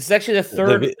 This is actually the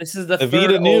third. This is the third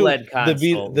Vita OLED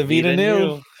console. The Vita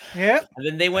new. Yep. And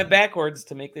then they went backwards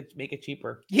to make it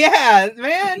cheaper. Yeah,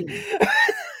 man.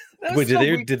 Wait,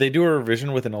 did they do a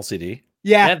revision with an LCD?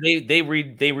 Yeah. They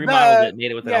remodeled it,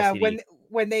 made it with an LCD. Yeah,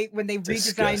 when they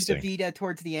redesigned the Vita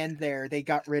towards the end there, they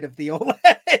got rid of the OLED.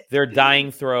 They're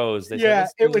dying throws. It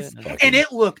was, and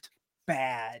it looked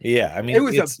bad. Yeah, I mean, it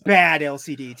was a bad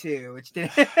LCD too, which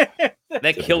did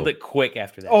that killed it quick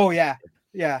after that. Oh yeah.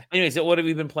 Anyway, so what have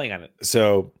you been playing on it?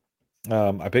 So,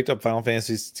 I picked up Final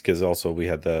Fantasy because also we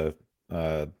had the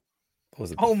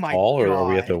was it the fall, or are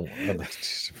we at the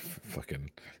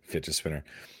fucking fidget spinner?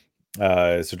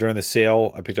 So during the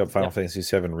sale, I picked up Final Fantasy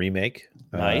VII Remake.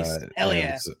 Nice, hell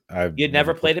yeah! You'd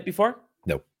never played it before?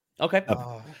 No. Okay.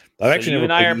 I've actually you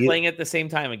and I are playing it at the same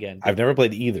time again. I've never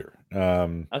played either.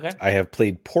 Okay. I have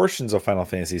played portions of Final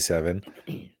Fantasy VII.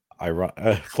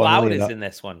 Cloud is in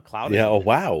this one. Cloud. Yeah. Oh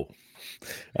wow.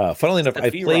 Funnily enough,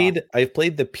 I've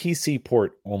played the PC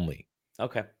port only.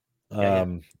 Okay.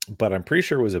 But I'm pretty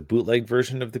sure it was a bootleg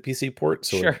version of the PC port,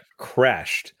 so it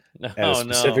crashed at a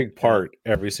specific part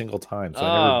every single time, so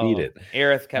I never beat it.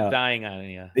 Aerith kept dying on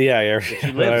it. Yeah, yeah.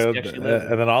 She lives. And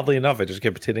then oddly enough, I just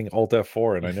kept hitting Alt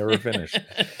F4 and I never finished.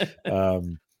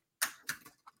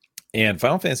 And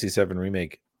Final Fantasy VII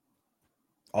Remake,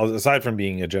 aside from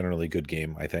being a generally good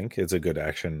game, I think it's a good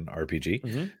action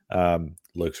RPG.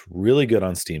 Looks really good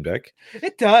on Steam Deck.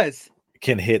 It does.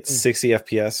 Can hit 60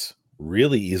 FPS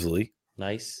really easily.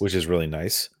 Nice. Which is really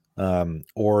nice.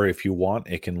 Or if you want,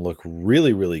 it can look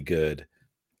really, really good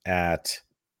at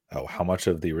how much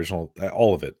of the original,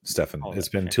 all of it, Stefan. It's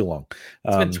been too long.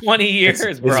 It's been 20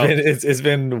 years, bro. It's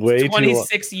been way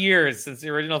 26 years since the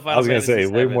original Final Fantasy. I was gonna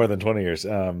say way more than 20 years.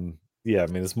 Yeah, I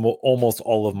mean it's almost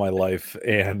all of my life,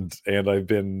 and I've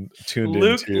been tuned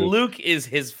into. Luke is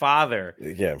his father.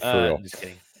 Yeah, for real. Just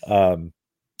kidding.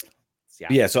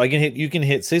 Yeah, so you can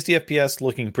hit 60 FPS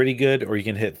looking pretty good, or you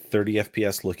can hit 30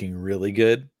 FPS looking really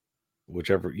good,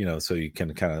 whichever, so you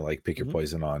can kind of like pick your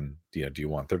poison on, do you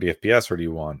want 30 FPS or do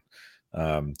you want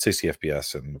 60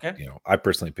 FPS? And I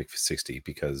personally pick 60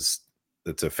 because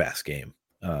it's a fast game.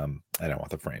 I don't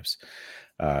want the frames.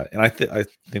 And I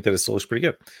think that it still looks pretty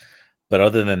good. But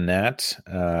other than that,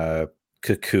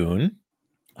 Cocoon,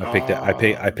 I picked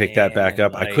that back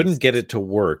up. Nice. I couldn't get it to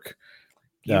work.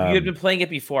 You had been playing it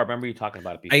before. I remember you talking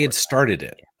about it before. I had started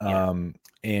it.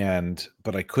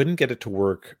 But I couldn't get it to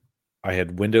work. I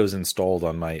had Windows installed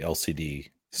on my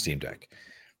LCD Steam Deck,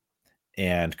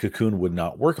 and Cocoon would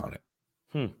not work on it.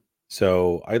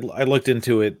 So I looked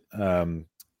into it.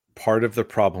 Part of the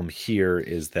problem here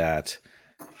is that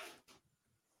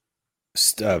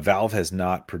Valve has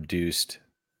not produced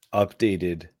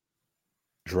updated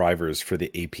drivers for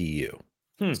the APU.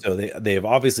 So they have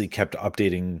obviously kept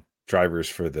updating drivers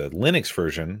for the Linux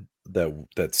version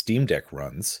that Steam Deck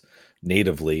runs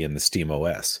natively in the Steam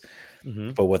OS.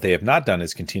 But what they have not done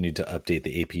is continued to update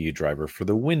the APU driver for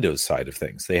the Windows side of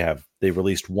things. They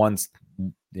released once,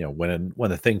 when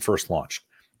the thing first launched,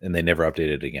 and they never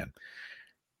updated it again.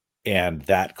 And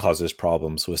that causes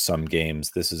problems with some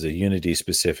games. This is a Unity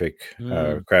specific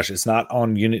crash. It's not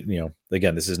on Unity.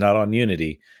 Again, this is not on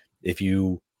Unity.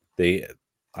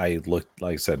 I looked,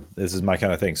 like I said, this is my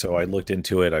kind of thing. So I looked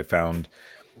into it. I found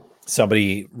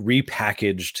somebody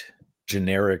repackaged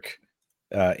generic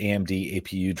AMD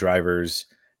APU drivers,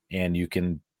 and you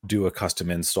can do a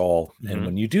custom install. And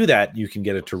when you do that, you can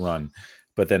get it to run.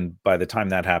 But then by the time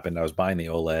that happened, I was buying the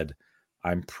OLED.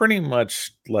 I'm pretty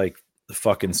much like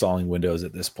fuck installing Windows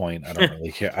at this point. I don't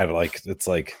really care. It's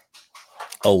like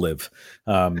I'll live.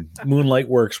 Moonlight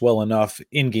works well enough.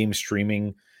 In-game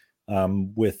streaming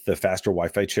with the faster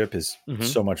Wi-Fi chip is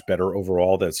so much better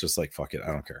overall. That's just like, fuck it, I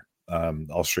don't care.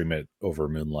 I'll stream it over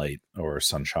Moonlight or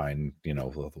Sunshine,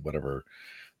 whatever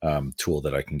tool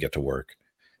that I can get to work,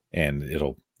 and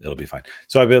it'll be fine.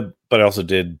 So but I also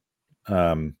did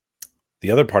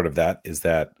the other part of that is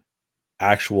that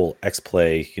actual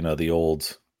XPlay, the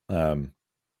old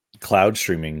cloud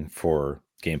streaming for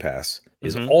Game Pass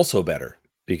is also better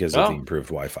because of the improved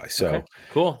Wi-Fi. So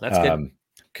cool, that's good.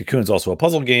 Cocoon's also a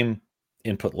puzzle game.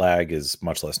 Input lag is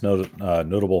much less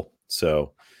notable,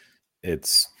 so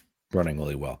it's running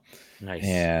really well. Nice.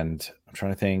 And I'm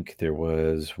trying to think. There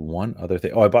was one other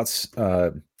thing. Oh, I bought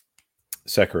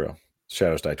Sekiro: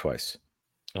 Shadows Die Twice.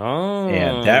 Oh,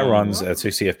 and that runs at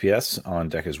 60 FPS on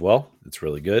deck as well. It's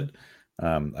really good.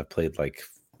 I played like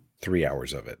 3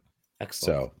 hours of it.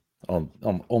 Excellent. So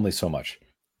only so much.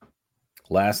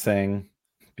 Last thing,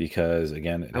 because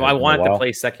again, I wanted to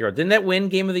play Sekiro. Didn't that win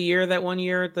Game of the Year that one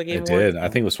year at the Game Awards? It did. I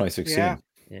think it was 2016. Yeah.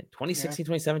 2016,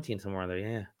 2017, somewhere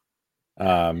there.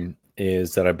 Yeah.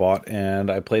 Is that I bought and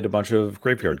I played a bunch of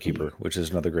Graveyard Keeper, which is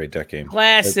another great deck game.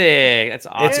 Classic. That's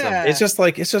awesome. It's just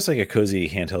like a cozy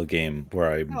handheld game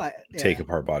where I take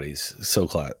apart bodies. So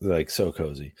so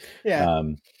cozy. Yeah.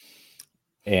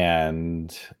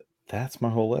 And that's my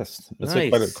whole list. It's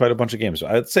nice. quite a bunch of games.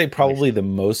 I'd say probably the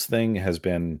most thing has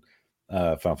been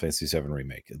Final Fantasy VII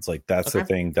Remake. It's like that's the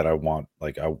thing that I want.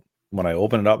 Like when I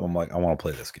open it up, I'm like, I want to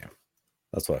play this game.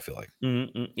 That's what I feel like.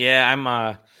 Mm-hmm. Yeah,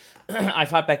 I'm. I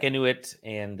thought back into it,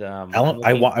 and Alan,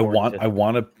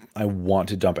 I want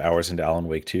to dump hours into Alan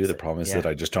Wake 2. The problem is that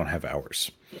I just don't have hours.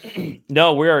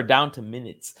 No, we are down to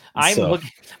minutes.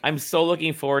 I'm so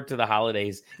looking forward to the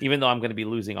holidays, even though I'm going to be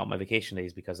losing all my vacation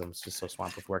days because I'm just so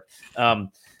swamped with work.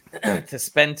 To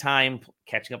spend time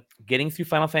catching up, getting through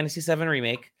Final Fantasy VII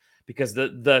Remake because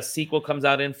the sequel comes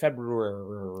out in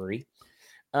February.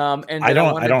 And I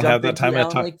don't have that time.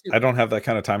 I don't have that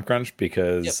kind of time crunch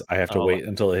because I have to wait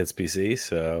until it hits PC.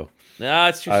 So no,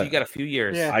 it's true. So you got a few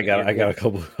years. Yeah. I got a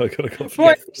couple. You got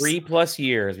 3+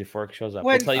 years before it shows up.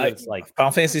 I'll tell you what it's like.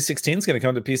 Final Fantasy 16 is going to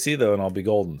come to PC though, and I'll be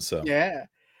golden. So yeah,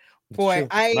 boy,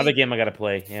 another game I got to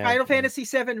play. Yeah. Final Fantasy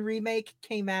VII Remake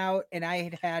came out, and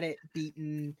I had it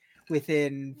beaten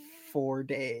within 4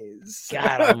 days.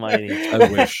 God Almighty! I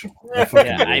wish.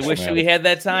 I wish we had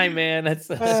that time, man.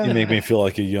 You make me feel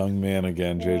like a young man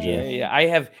again, JJ. Yeah. I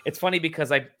have. It's funny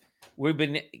because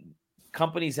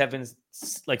companies have been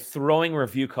like throwing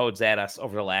review codes at us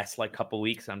over the last couple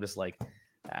weeks. I'm just like,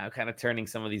 I'm kind of turning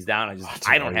some of these down.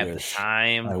 I don't have the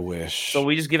time. I wish. So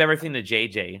we just give everything to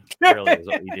JJ. Really, is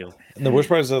what we do. And the worst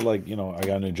part is that I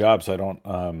got a new job, so I don't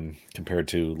compared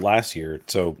to last year.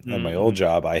 So at my old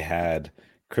job, I had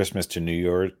Christmas to New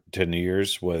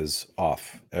Year's was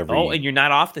off every. Oh, and you're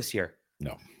not off this year?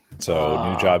 No. So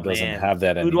new job doesn't have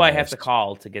that. Who do I have to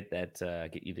call to get that?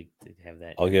 Get you to have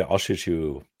that? I'll shoot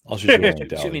you. Shoot me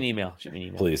an email.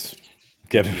 Please.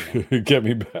 Get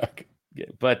me back. Yeah,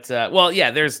 but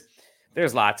there's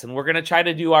lots, and we're gonna try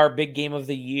to do our big game of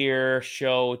the year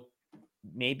show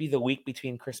maybe the week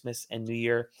between Christmas and New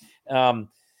Year.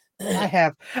 I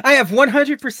have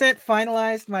 100%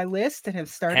 finalized my list and have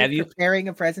started preparing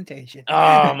a presentation.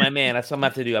 Oh my man, that's what I'm gonna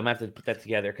have to do. I'm gonna have to put that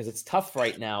together because it's tough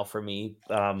right now for me.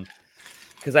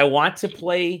 Because I want to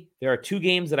play. There are 2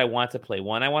 games that I want to play.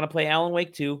 One, I want to play Alan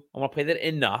Wake 2. I want to play that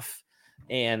enough,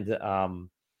 and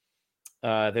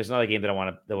there's another game that I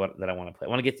want to play. I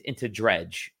want to get into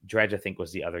Dredge. Dredge, I think,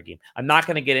 was the other game. I'm not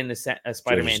going to get into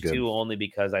Spider-Man 2 only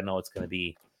because I know it's going to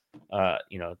be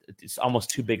it's almost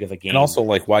too big of a game. And also,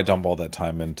 like, why dump all that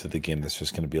time into the game that's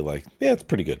just going to be like, yeah, it's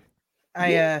pretty good.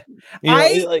 I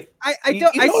said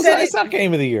it's not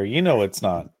game of the year. You know, it's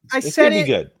not. It's going to be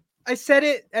good. I said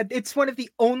it. It's one of the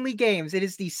only games. It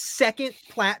is the second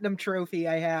platinum trophy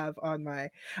I have on my.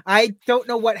 I don't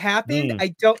know what happened.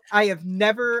 I have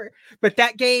never. But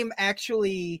that game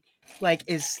actually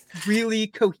is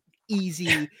really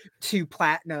easy to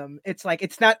platinum. It's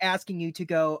it's not asking you to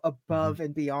go above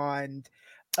and beyond.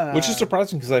 Which is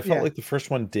surprising because I felt like the first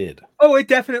one did. Oh, it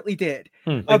definitely did.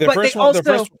 Like the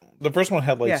first one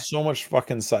had so much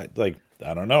fucking side. Like,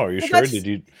 I don't know. Are you sure?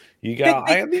 Did you got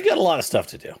a lot of stuff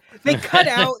to do. They cut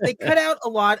out a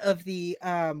lot of the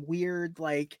weird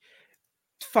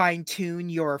fine tune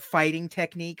your fighting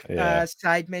technique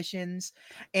side missions,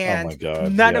 and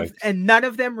none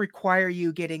of them require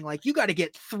you getting you got to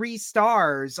get 3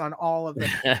 stars on all of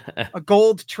the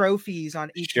gold trophies on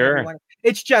each one.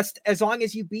 It's just as long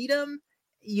as you beat them,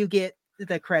 you get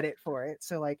the credit for it.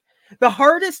 So the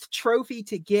hardest trophy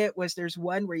to get was there's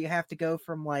one where you have to go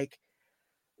from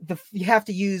you have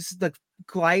to use the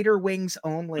glider wings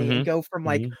only and go from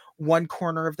one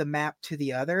corner of the map to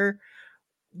the other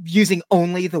using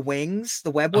only the wings,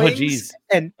 the web wings. Geez.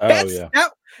 And there's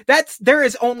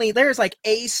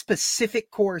a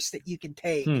specific course that you can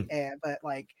take. But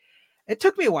it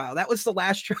took me a while. That was the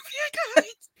last trophy I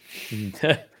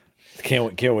got.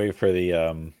 Can't wait for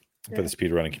the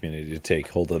speedrunning community to take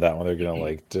hold of that one. They're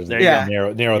gonna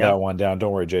narrow that one down.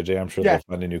 Don't worry, JJ. I'm sure they'll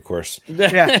find a new course.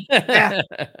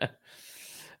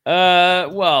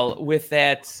 Well, with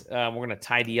that, we're going to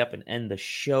tidy up and end the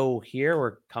show here.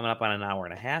 We're coming up on an hour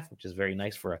and a half, which is very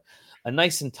nice for a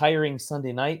nice and tiring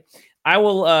Sunday night. I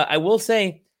will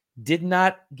say, did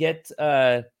not get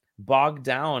bogged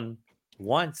down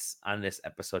once on this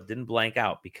episode. Didn't blank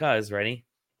out because, ready?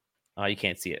 You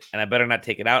can't see it. And I better not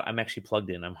take it out. I'm actually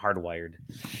plugged in. I'm hardwired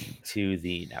to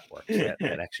the network. So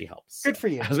that actually helps. Good for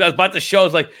you. I was about to show, I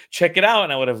was like, check it out.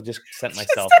 And I would have just sent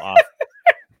myself off.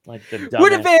 Like the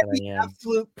would have been the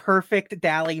absolute perfect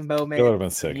Dally moment. It would have been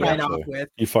sick.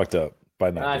 You fucked up by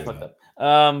not doing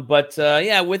that. But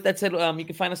with that said, you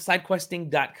can find us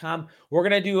sidequesting.com. We're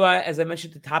going to do, as I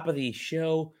mentioned at the top of the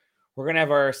show, we're going to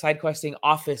have our SideQuesting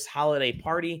office holiday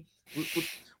party.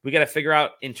 We got to figure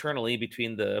out internally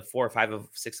between the 4 or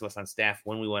 6 of us on staff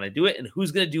when we want to do it and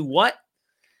who's going to do what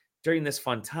during this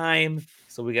fun time.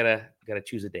 So we gotta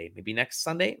choose a day. Maybe next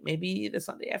Sunday, maybe the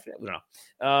Sunday after that. We don't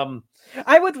know.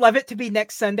 I would love it to be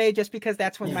next Sunday just because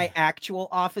that's when my actual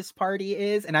office party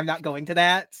is, and I'm not going to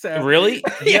that. So really?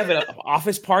 You have an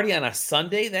office party on a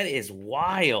Sunday? That is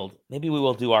wild. Maybe we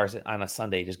will do ours on a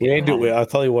Sunday. I'll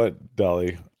tell you what,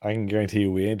 Dolly. I can guarantee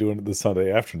you we ain't doing it the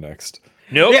Sunday after next.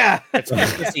 Nope. Yeah. That's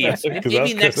Christmas Eve.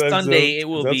 Maybe next Sunday it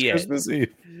will be Christmas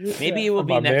Eve. Maybe it will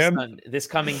be next Sunday. This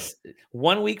coming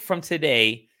 1 week from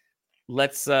today.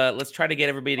 Let's try to get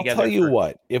everybody together. I'll tell you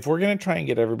what, if we're gonna try and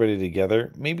get everybody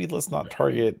together, maybe let's not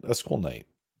target a school night.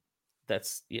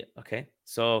 That's okay.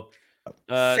 So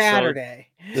Saturday.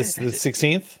 The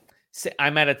 16th.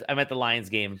 I'm at the Lions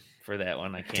game for that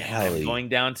one. I can't. I'm going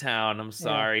downtown. I'm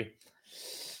sorry.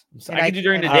 I can do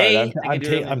during the day.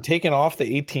 I'm taking off the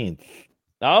 18th.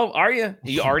 Oh, are you?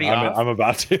 You already off? I'm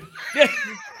about to.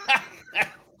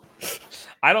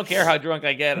 I don't care how drunk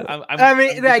I get. I'm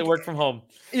to work from home.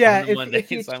 Yeah,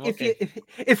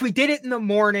 if we did it in the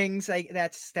mornings,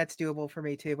 that's doable for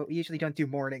me too. But we usually don't do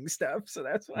morning stuff, so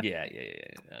that's why. Yeah.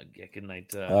 Good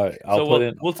night. All right,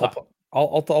 we'll talk.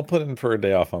 I'll put in for a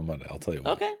day off on Monday. I'll tell you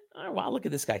what. Okay. All right, wow, look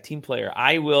at this guy, team player.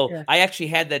 I will. Yeah. I actually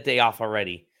had that day off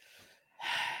already.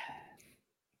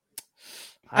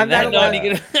 I'm not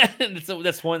allowed. So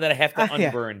that's one that I have to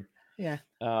unburn. Yeah.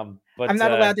 But I'm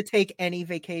not allowed to take any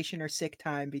vacation or sick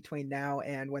time between now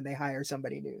and when they hire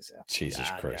somebody new. So Jesus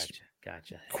Christ.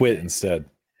 Gotcha. Quit instead.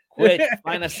 Quit.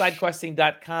 Find us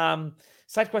sidequesting.com,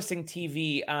 SideQuesting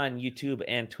TV on YouTube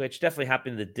and Twitch. Definitely hop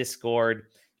into the Discord.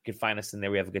 You can find us in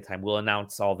there. We have a good time. We'll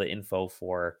announce all the info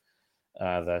for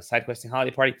the SideQuesting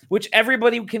holiday party, which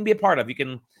everybody can be a part of.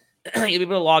 You'll be able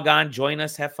to log on, join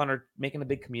us, have fun, or making a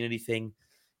big community thing.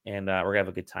 And we're going to have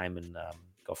a good time and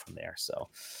go from there. So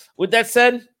with that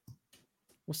said,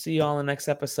 we'll see you all in the next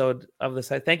episode of the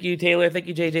site. Thank you, Taylor. Thank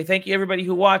you, JJ. Thank you, everybody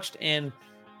who watched and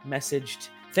messaged.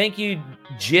 Thank you,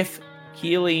 Jiff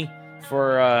Keeley,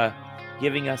 for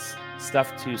giving us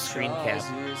stuff to screen cap.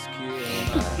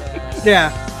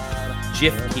 Yeah.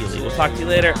 Jiff Keeley. We'll talk to you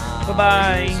later.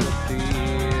 Bye-bye.